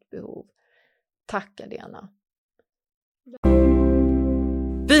just ditt behov. Tack Gardena!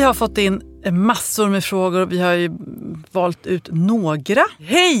 Vi har fått in massor med frågor och vi har ju valt ut några.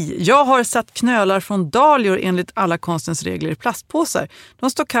 Hej! Jag har satt knölar från dahlior enligt alla konstens regler i plastpåsar. De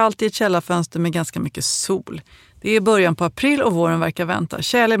står kallt i ett källarfönster med ganska mycket sol. Det är början på april och våren verkar vänta.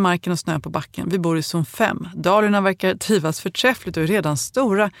 Tjäle i marken och snö på backen. Vi bor i zon 5. Dahliorna verkar trivas förträffligt och är redan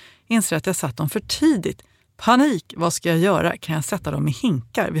stora. Inser att jag satt dem för tidigt. Panik! Vad ska jag göra? Kan jag sätta dem i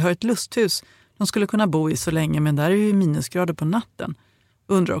hinkar? Vi har ett lusthus. De skulle kunna bo i så länge men där är ju minusgrader på natten.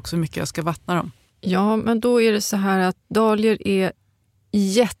 Undrar också hur mycket jag ska vattna dem. Ja, men då är det så här att dahlior är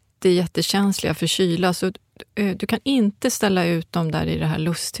jättekänsliga för kyla. Så du kan inte ställa ut dem där i det här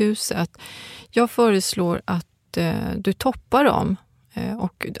lusthuset. Jag föreslår att du toppar dem.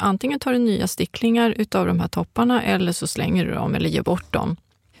 Och antingen tar du nya sticklingar utav de här topparna eller så slänger du dem eller ger bort dem.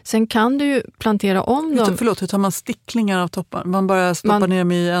 Sen kan du ju plantera om dem. Förlåt, hur tar man sticklingar av toppar? Man bara stoppar ner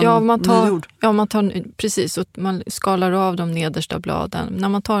dem i ny jord? Ja, precis. Och man skalar av de nedersta bladen. När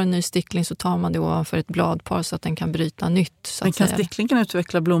man tar en ny stickling så tar man det ovanför ett bladpar så att den kan bryta nytt. Så men kan sticklingen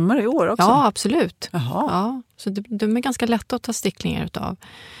utveckla blommor i år också? Ja, absolut. Jaha. Ja, så de är ganska lätta att ta sticklingar utav.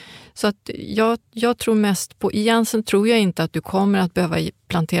 Så att jag tror mest på, egentligen tror jag inte att du kommer att behöva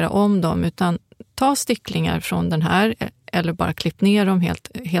plantera om dem, utan ta sticklingar från den här eller bara klipp ner dem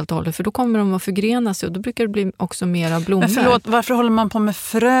helt och hållet, för då kommer de att förgrena sig och då brukar det bli också mera blommor. Men förlåt, varför håller man på med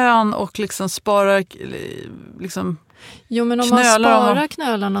frön och liksom sparar liksom? Jo, men om man sparar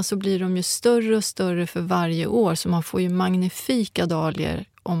knölarna så blir de ju större och större för varje år, så man får ju magnifika dahlior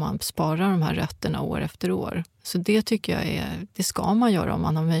om man sparar de här rötterna år efter år. Så det tycker jag det ska man göra om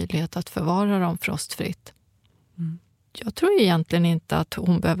man har möjlighet att förvara dem frostfritt. Mm. Jag tror egentligen inte att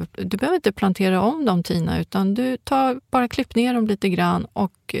du behöver inte plantera om dem, Tina, utan du bara klipp ner dem lite grann,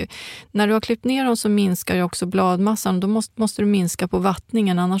 och när du har klippt ner dem så minskar ju också bladmassan. Då måste du minska på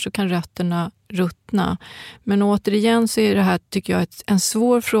vattningen, annars så kan rötterna ruttna. Men återigen så är det här, tycker jag, en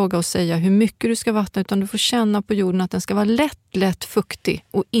svår fråga att säga hur mycket du ska vattna, utan du får känna på jorden att den ska vara lätt fuktig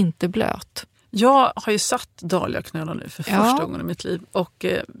och inte blöt. Jag har ju satt dahliaknölar nu för första gången i mitt liv, och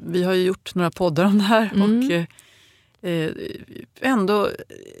vi har ju gjort några poddar om det här och ändå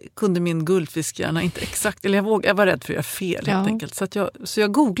kunde min guldfiskhjärna inte exakt, eller jag var rädd för att göra fel helt enkelt. Så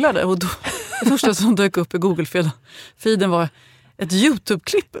jag googlade, och då, det första som dök upp i Google-feeden var ett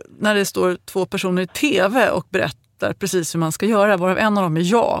YouTube-klipp när det står 2 personer i tv och berättar precis hur man ska göra, varav en av dem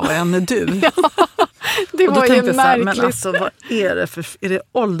är jag och en är du. Det var ju märkligt. Här, men alltså, vad är det för, är det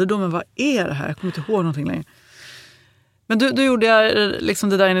ålderdomen, vad är det här? Jag kommer inte ihåg någonting längre. Men du gjorde jag liksom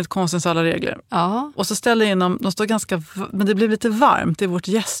det där enligt konstens alla regler. Ja. Och så ställde jag in dem, de står ganska, men det blev lite varmt i vårt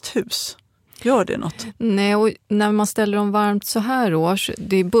gästhus. Gör det något? Nej, och när man ställer dem varmt så här års,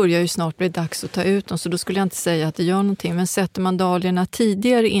 det börjar ju snart bli dags att ta ut dem, så då skulle jag inte säga att det gör någonting. Men sätter man dahliorna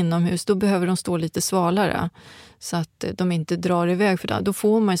tidigare inomhus, då behöver de stå lite svalare, så att de inte drar iväg, för då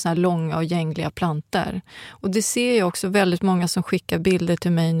får man ju såna här långa och gängliga planter. Och det ser jag också väldigt många som skickar bilder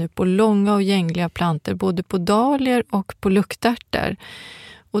till mig nu på långa och gängliga planter, både på dahlior och på luktärtor.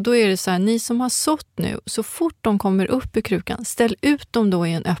 Och då är det så här, ni som har sått nu, så fort de kommer upp i krukan, ställ ut dem då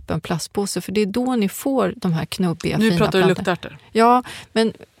i en öppen plastpåse, för det är då ni får de här knubbiga, fina plantorna. Nu pratar du luktärtor. Ja,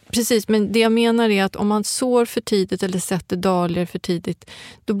 men precis, men det jag menar är att om man sår för tidigt eller sätter dahlior för tidigt,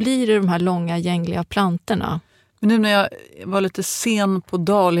 då blir det de här långa gängliga plantorna. Men nu när jag var lite sen på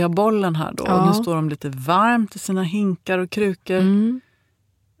dahliabollen här då, och nu står de lite varmt i sina hinkar och krukor. Mm.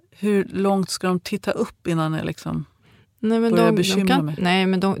 Hur långt ska de titta upp innan jag liksom börjar bekymra mig? Nej,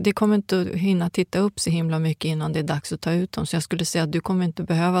 men det kommer inte att hinna titta upp så himla mycket innan det är dags att ta ut dem. Så jag skulle säga att du kommer inte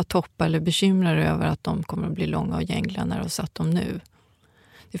behöva toppa eller bekymra dig över att de kommer att bli långa och gängliga när du har satt dem nu.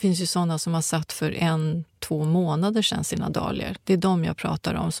 Det finns ju sådana som har satt för 1-2 månader sedan sina dahlior. Det är de jag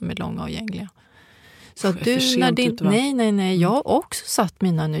pratar om som är långa och gängliga. Så att nej, jag har också satt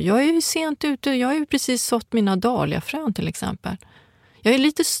mina nu. Jag är ju sent ute, jag har ju precis sått mina dahliafrön till exempel. Jag är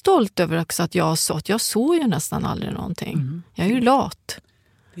lite stolt över också att jag har sått. Jag såg ju nästan aldrig någonting. Mm. Jag är ju lat.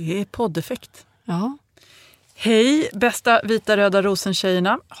 Det är poddeffekt. Ja. Hej, bästa vita röda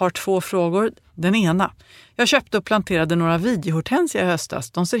rosentjejerna. Har 2 frågor. Den ena. Jag köpte och planterade några videohortensia i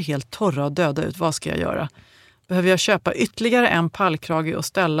höstas. De ser helt torra och döda ut. Vad ska jag göra? Behöver jag köpa ytterligare en pallkrage och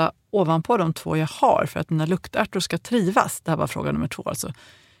ställa ovanpå de 2 jag har för att mina luktärtor ska trivas? Det här var fråga nummer 2 alltså.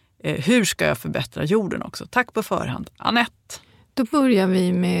 Hur ska jag förbättra jorden också? Tack på förhand. Anette. Då börjar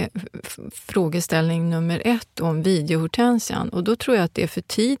vi med frågeställning nummer 1 om videohortensian. Och då tror jag att det är för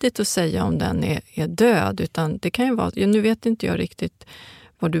tidigt att säga om den är död. Utan det kan ju vara, nu vet inte jag riktigt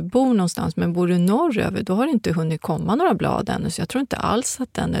var du bor någonstans, men bor du norröver, då har det inte hunnit komma några blad ännu. Så jag tror inte alls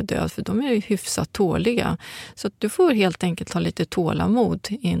att den är död, för de är ju hyfsat tåliga. Så att du får helt enkelt ha lite tålamod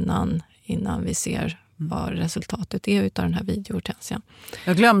innan vi ser vad resultatet är utav den här videohortensian.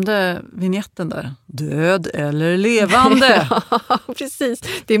 Jag glömde vignetten där. Död eller levande? Ja, precis.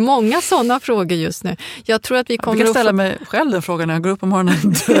 Det är många sådana frågor just nu. Jag tror att vi kommer att ställa mig själv den frågan när jag går upp på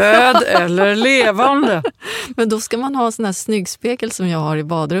morgonen. Död eller levande? Men då ska man ha en sån här snyggspegel som jag har i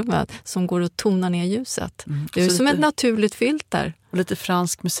badrummet som går att tona ner ljuset. Det är som ett naturligt filter. Och lite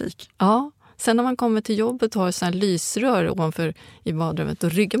fransk musik. Ja. Sen när man kommer till jobbet och har sån här lysrör ovanför i badrummet, då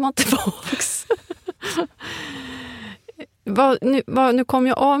ryggar man tillbaks. Nu kom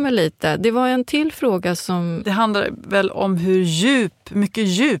jag av mig lite. Det var en till fråga som... Det handlar väl om hur mycket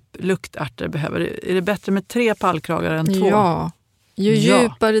djup luktärtor behöver. Är det bättre med 3 pallkragar än 2? Ja, ju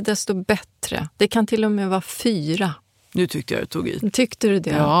djupare desto bättre. Det kan till och med vara 4. Nu tyckte jag tog i. Tyckte du det?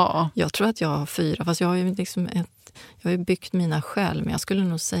 Ja. Jag tror att jag har 4, fast jag har ju liksom jag har byggt mina själv, men jag skulle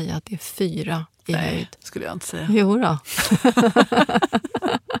nog säga att det är 4 i höjd. Nej, skulle jag inte säga. Jo då.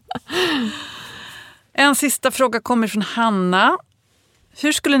 En sista fråga kommer från Hanna.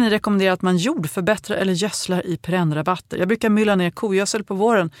 Hur skulle ni rekommendera att man jordförbättrar eller gödslar i perennrabatter? Jag brukar mylla ner kogödsel på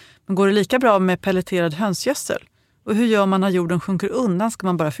våren, men går det lika bra med pelleterad hönsgödsel? Och hur gör man när jorden sjunker undan? Ska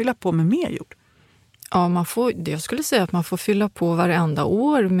man bara fylla på med mer jord? Ja, jag skulle säga att man får fylla på varenda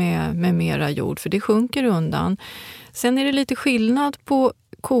år med mera jord, för det sjunker undan. Sen är det lite skillnad på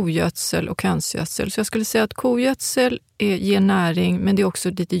kogödsel och hönsgödsel. Så jag skulle säga att kogödsel ger näring, men det är också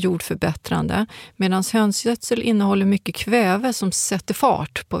lite jordförbättrande. Medan hönsgödsel innehåller mycket kväve som sätter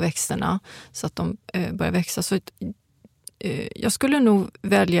fart på växterna så att de börjar växa. Så jag skulle nog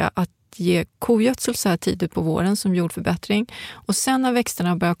välja att ge kogödsel så här tidigt på våren som jordförbättring. Och sen när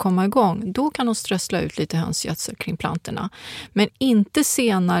växterna börjar komma igång, då kan de strössla ut lite hönsgödsel kring plantorna. Men inte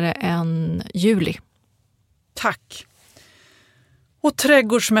senare än juli. Tack. Och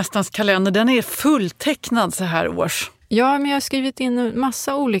trädgårdsmästarens kalender, den är fulltecknad så här års. Ja, men jag har skrivit in en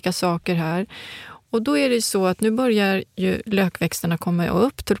massa olika saker här. Och då är det så att nu börjar ju lökväxterna komma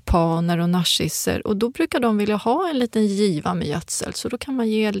upp, tulpaner och narcisser. Och då brukar de vilja ha en liten giva med gödsel. Så då kan man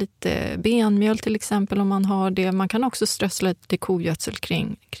ge lite benmjöl till exempel om man har det. Man kan också strössla lite kogödsel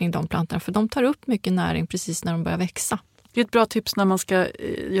kring de plantorna. För de tar upp mycket näring precis när de börjar växa. Det är ett bra tips när man ska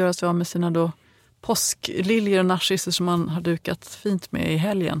göra sig av med sina då påskliljor och narcisser som man har dukat fint med i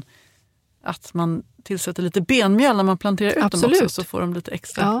helgen. Att man tillsätter lite benmjöl när man planterar ut dem också, så får de lite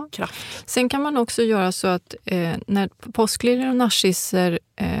extra kraft. Sen kan man också göra så att när påskliljor och narcisser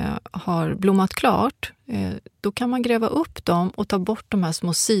har blommat klart, då kan man gräva upp dem och ta bort de här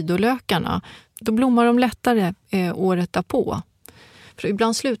små sidolökarna. Då blommar de lättare året därpå. För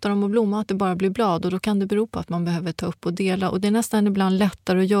ibland slutar de att blomma, att det bara blir blad, och då kan det bero på att man behöver ta upp och dela. Och det är nästan ibland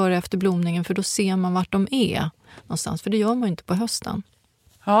lättare att göra efter blomningen, för då ser man vart de är någonstans. För det gör man ju inte på hösten.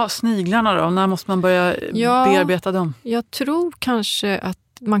 Ja, sniglarna då? När måste man börja bearbeta dem? Jag tror kanske att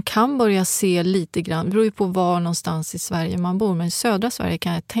man kan börja se lite grann. Det beror ju på var någonstans i Sverige man bor. Men i södra Sverige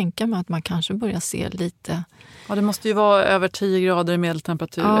kan jag tänka mig att man kanske börjar se lite. Ja, det måste ju vara över 10 grader i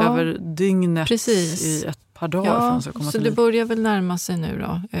medeltemperatur över dygnet. Precis. I ett par dagar. Så det börjar väl närma sig nu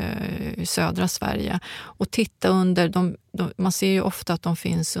då i södra Sverige. Och titta under, man ser ju ofta att de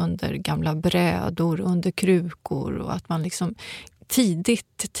finns under gamla brädor, under krukor, och att man liksom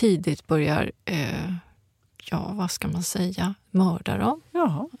tidigt börjar, vad ska man säga, mörda dem.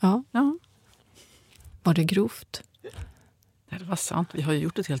 Ja. Var det grovt? Nej, det var sant. Vi har ju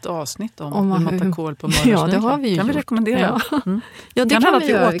gjort ett helt avsnitt om hur man tar kål på mördarsniglar. Ja, det har vi ju kan gjort. Vi rekommendera? Ja, ja det kan vi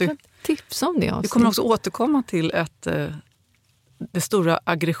göra. Vi kan tipsa om det avsnitt. Vi kommer också återkomma till det stora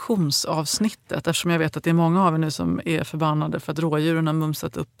aggressionsavsnittet, eftersom jag vet att det är många av er nu som är förbannade för att rådjuren har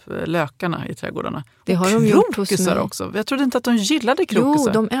mumsat upp lökarna i trädgårdarna. Det har de gjort hos mig också. Jag trodde inte att de gillade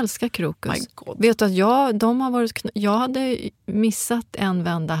krokusar. Jo, de älskar krokus. Vet du att jag hade missat en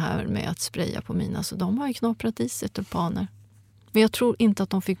vända här med att spraya på mina, så de har ju knopprat i sig tulpaner. Men jag tror inte att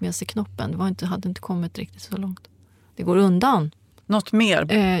de fick med sig knoppen. Det hade inte kommit riktigt så långt. Det går undan. Något mer?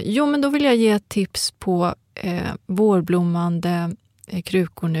 Men då vill jag ge ett tips på vårblommande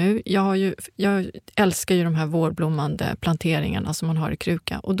krukor nu. Jag älskar ju de här vårblommande planteringarna som man har i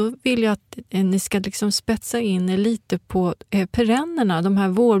kruka. Och då vill jag att ni ska liksom spetsa in lite på perennerna, de här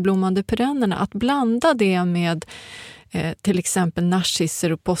vårblommande perennerna. Att blanda det med till exempel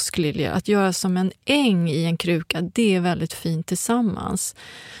narcisser och påskliljor. Att göra som en äng i en kruka, det är väldigt fint tillsammans.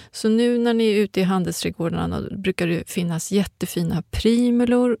 Så nu när ni är ute i handelsträdgårdarna brukar det finnas jättefina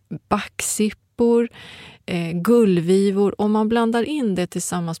primulor, backsippor, gullvivor. Om man blandar in det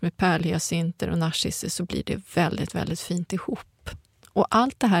tillsammans med pärlhyacinter och narcisser så blir det väldigt, väldigt fint ihop. Och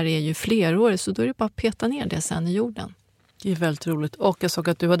allt det här är ju flerårigt, så då är det bara att peta ner det sen i jorden. Det är väldigt roligt. Och jag såg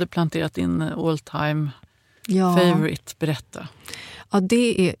att du hade planterat in all time favorite. Berätta. Ja,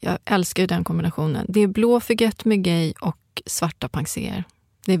 jag älskar ju den kombinationen. Det är blå forget-me-gay och svarta panser.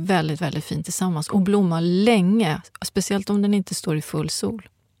 Det är väldigt, väldigt fint tillsammans. Och blommar länge, speciellt om den inte står i full sol.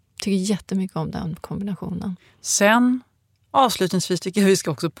 Jag tycker jättemycket om den kombinationen. Sen, avslutningsvis tycker jag vi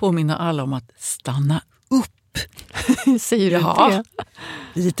ska också påminna alla om att stanna upp. Säger du det?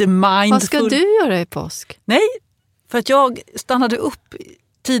 Lite mindful. Vad ska du göra i påsk? Nej, för att jag stannade upp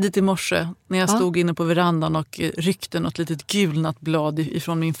tidigt i morse när jag stod inne på verandan och ryckte något litet gulnat blad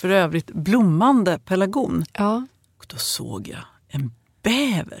ifrån min för övrigt blommande pelargon. Ja. Och då såg jag en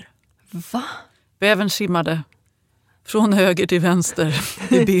bäver. Va? Bävern simmade från höger till vänster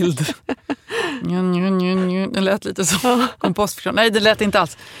i bild. Den lät lite som kompostförstånd. Nej, det lät inte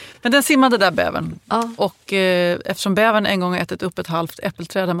alls. Men den simmade där, bävern. Och eftersom bävern en gång ätit upp ett halvt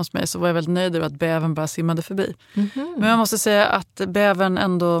äppelträd hemma hos mig, så var jag väldigt nöjd över att bävern bara simmade förbi. Men jag måste säga att bävern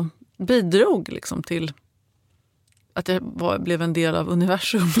ändå bidrog liksom till att jag blev en del av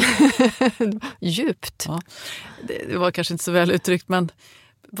universum. Djupt. Ja, det var kanske inte så väl uttryckt, men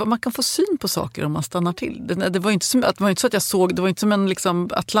man kan få syn på saker om man stannar till. Det var inte så att jag såg, det var inte som en liksom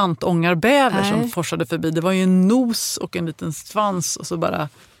atlantångarbäver som forsade förbi. Det var ju en nos och en liten svans och så bara,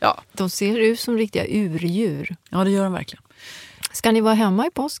 ja. De ser ut som riktiga urdjur. Ja, det gör de verkligen. Ska ni vara hemma i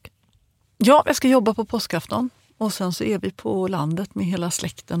påsk? Ja, jag ska jobba på påskafton. Och sen så är vi på landet med hela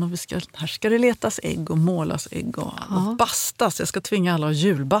släkten och här ska det letas ägg och målas ägg och bastas. Jag ska tvinga alla att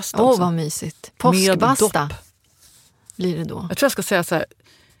julbasta också. Vad mysigt. Påskbasta blir det då. Jag tror jag ska säga så här.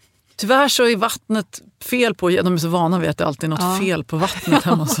 Tyvärr så är vattnet fel på, de är så vana vid att det alltid är något fel på vattnet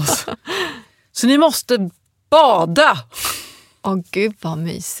hemma hos oss. Så ni måste bada! Gud vad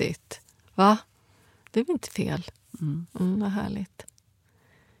mysigt. Va? Det är väl inte fel. Vad härligt.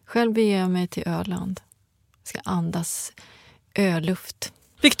 Själv beger jag mig till Öland. Ska andas öluft.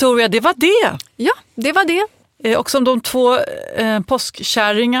 Victoria, det var det! Ja, det var det. Och som de 2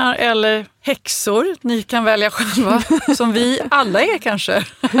 påskkärringar eller häxor, ni kan välja själva, som vi alla är kanske.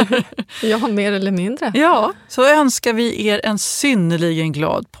 Ja, mer eller mindre. Ja, så önskar vi er en synnerligen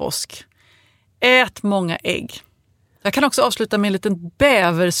glad påsk. Ät många ägg. Jag kan också avsluta med en liten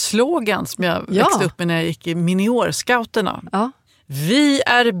bäverslogan som jag växte upp med när jag gick i Minior-scouterna. Ja. Vi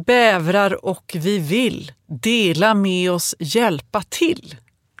är bävrar och vi vill dela med oss, hjälpa till.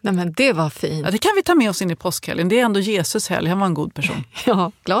 Nej, men det var fint. Ja, det kan vi ta med oss in i påskhelgen. Det är ändå Jesus helg. Han var en god person.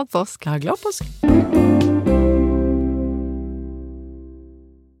 Ja, glad påsk. Ja, glad påsk.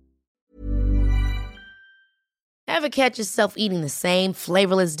 Ever catch yourself eating the same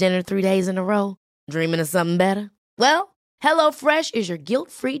flavorless dinner 3 days in a row? Dreaming of something better? Well, HelloFresh is your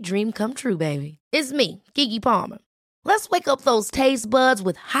guilt-free dream come true, baby. It's me, Keke Palmer. Let's wake up those taste buds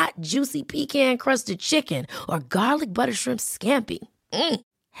with hot, juicy pecan-crusted chicken or garlic butter shrimp scampi.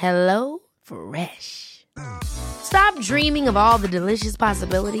 Hello Fresh. Stop dreaming of all the delicious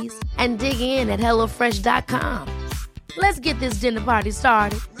possibilities and dig in at HelloFresh.com. Let's get this dinner party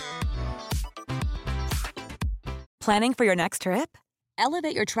started. Planning for your next trip?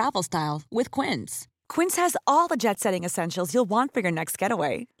 Elevate your travel style with Quince. Quince has all the jet-setting essentials you'll want for your next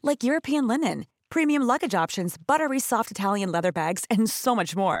getaway, like European linen, premium luggage options, buttery soft Italian leather bags, and so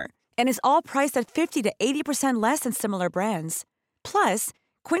much more. And is all priced at 50 to 80% less than similar brands. Plus,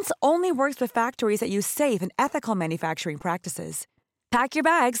 Quince only works with factories that use safe and ethical manufacturing practices. Pack your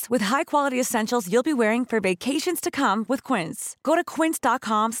bags with high-quality essentials you'll be wearing for vacations to come with Quince. Go to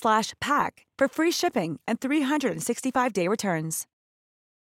quince.com/pack for free shipping and 365-day returns.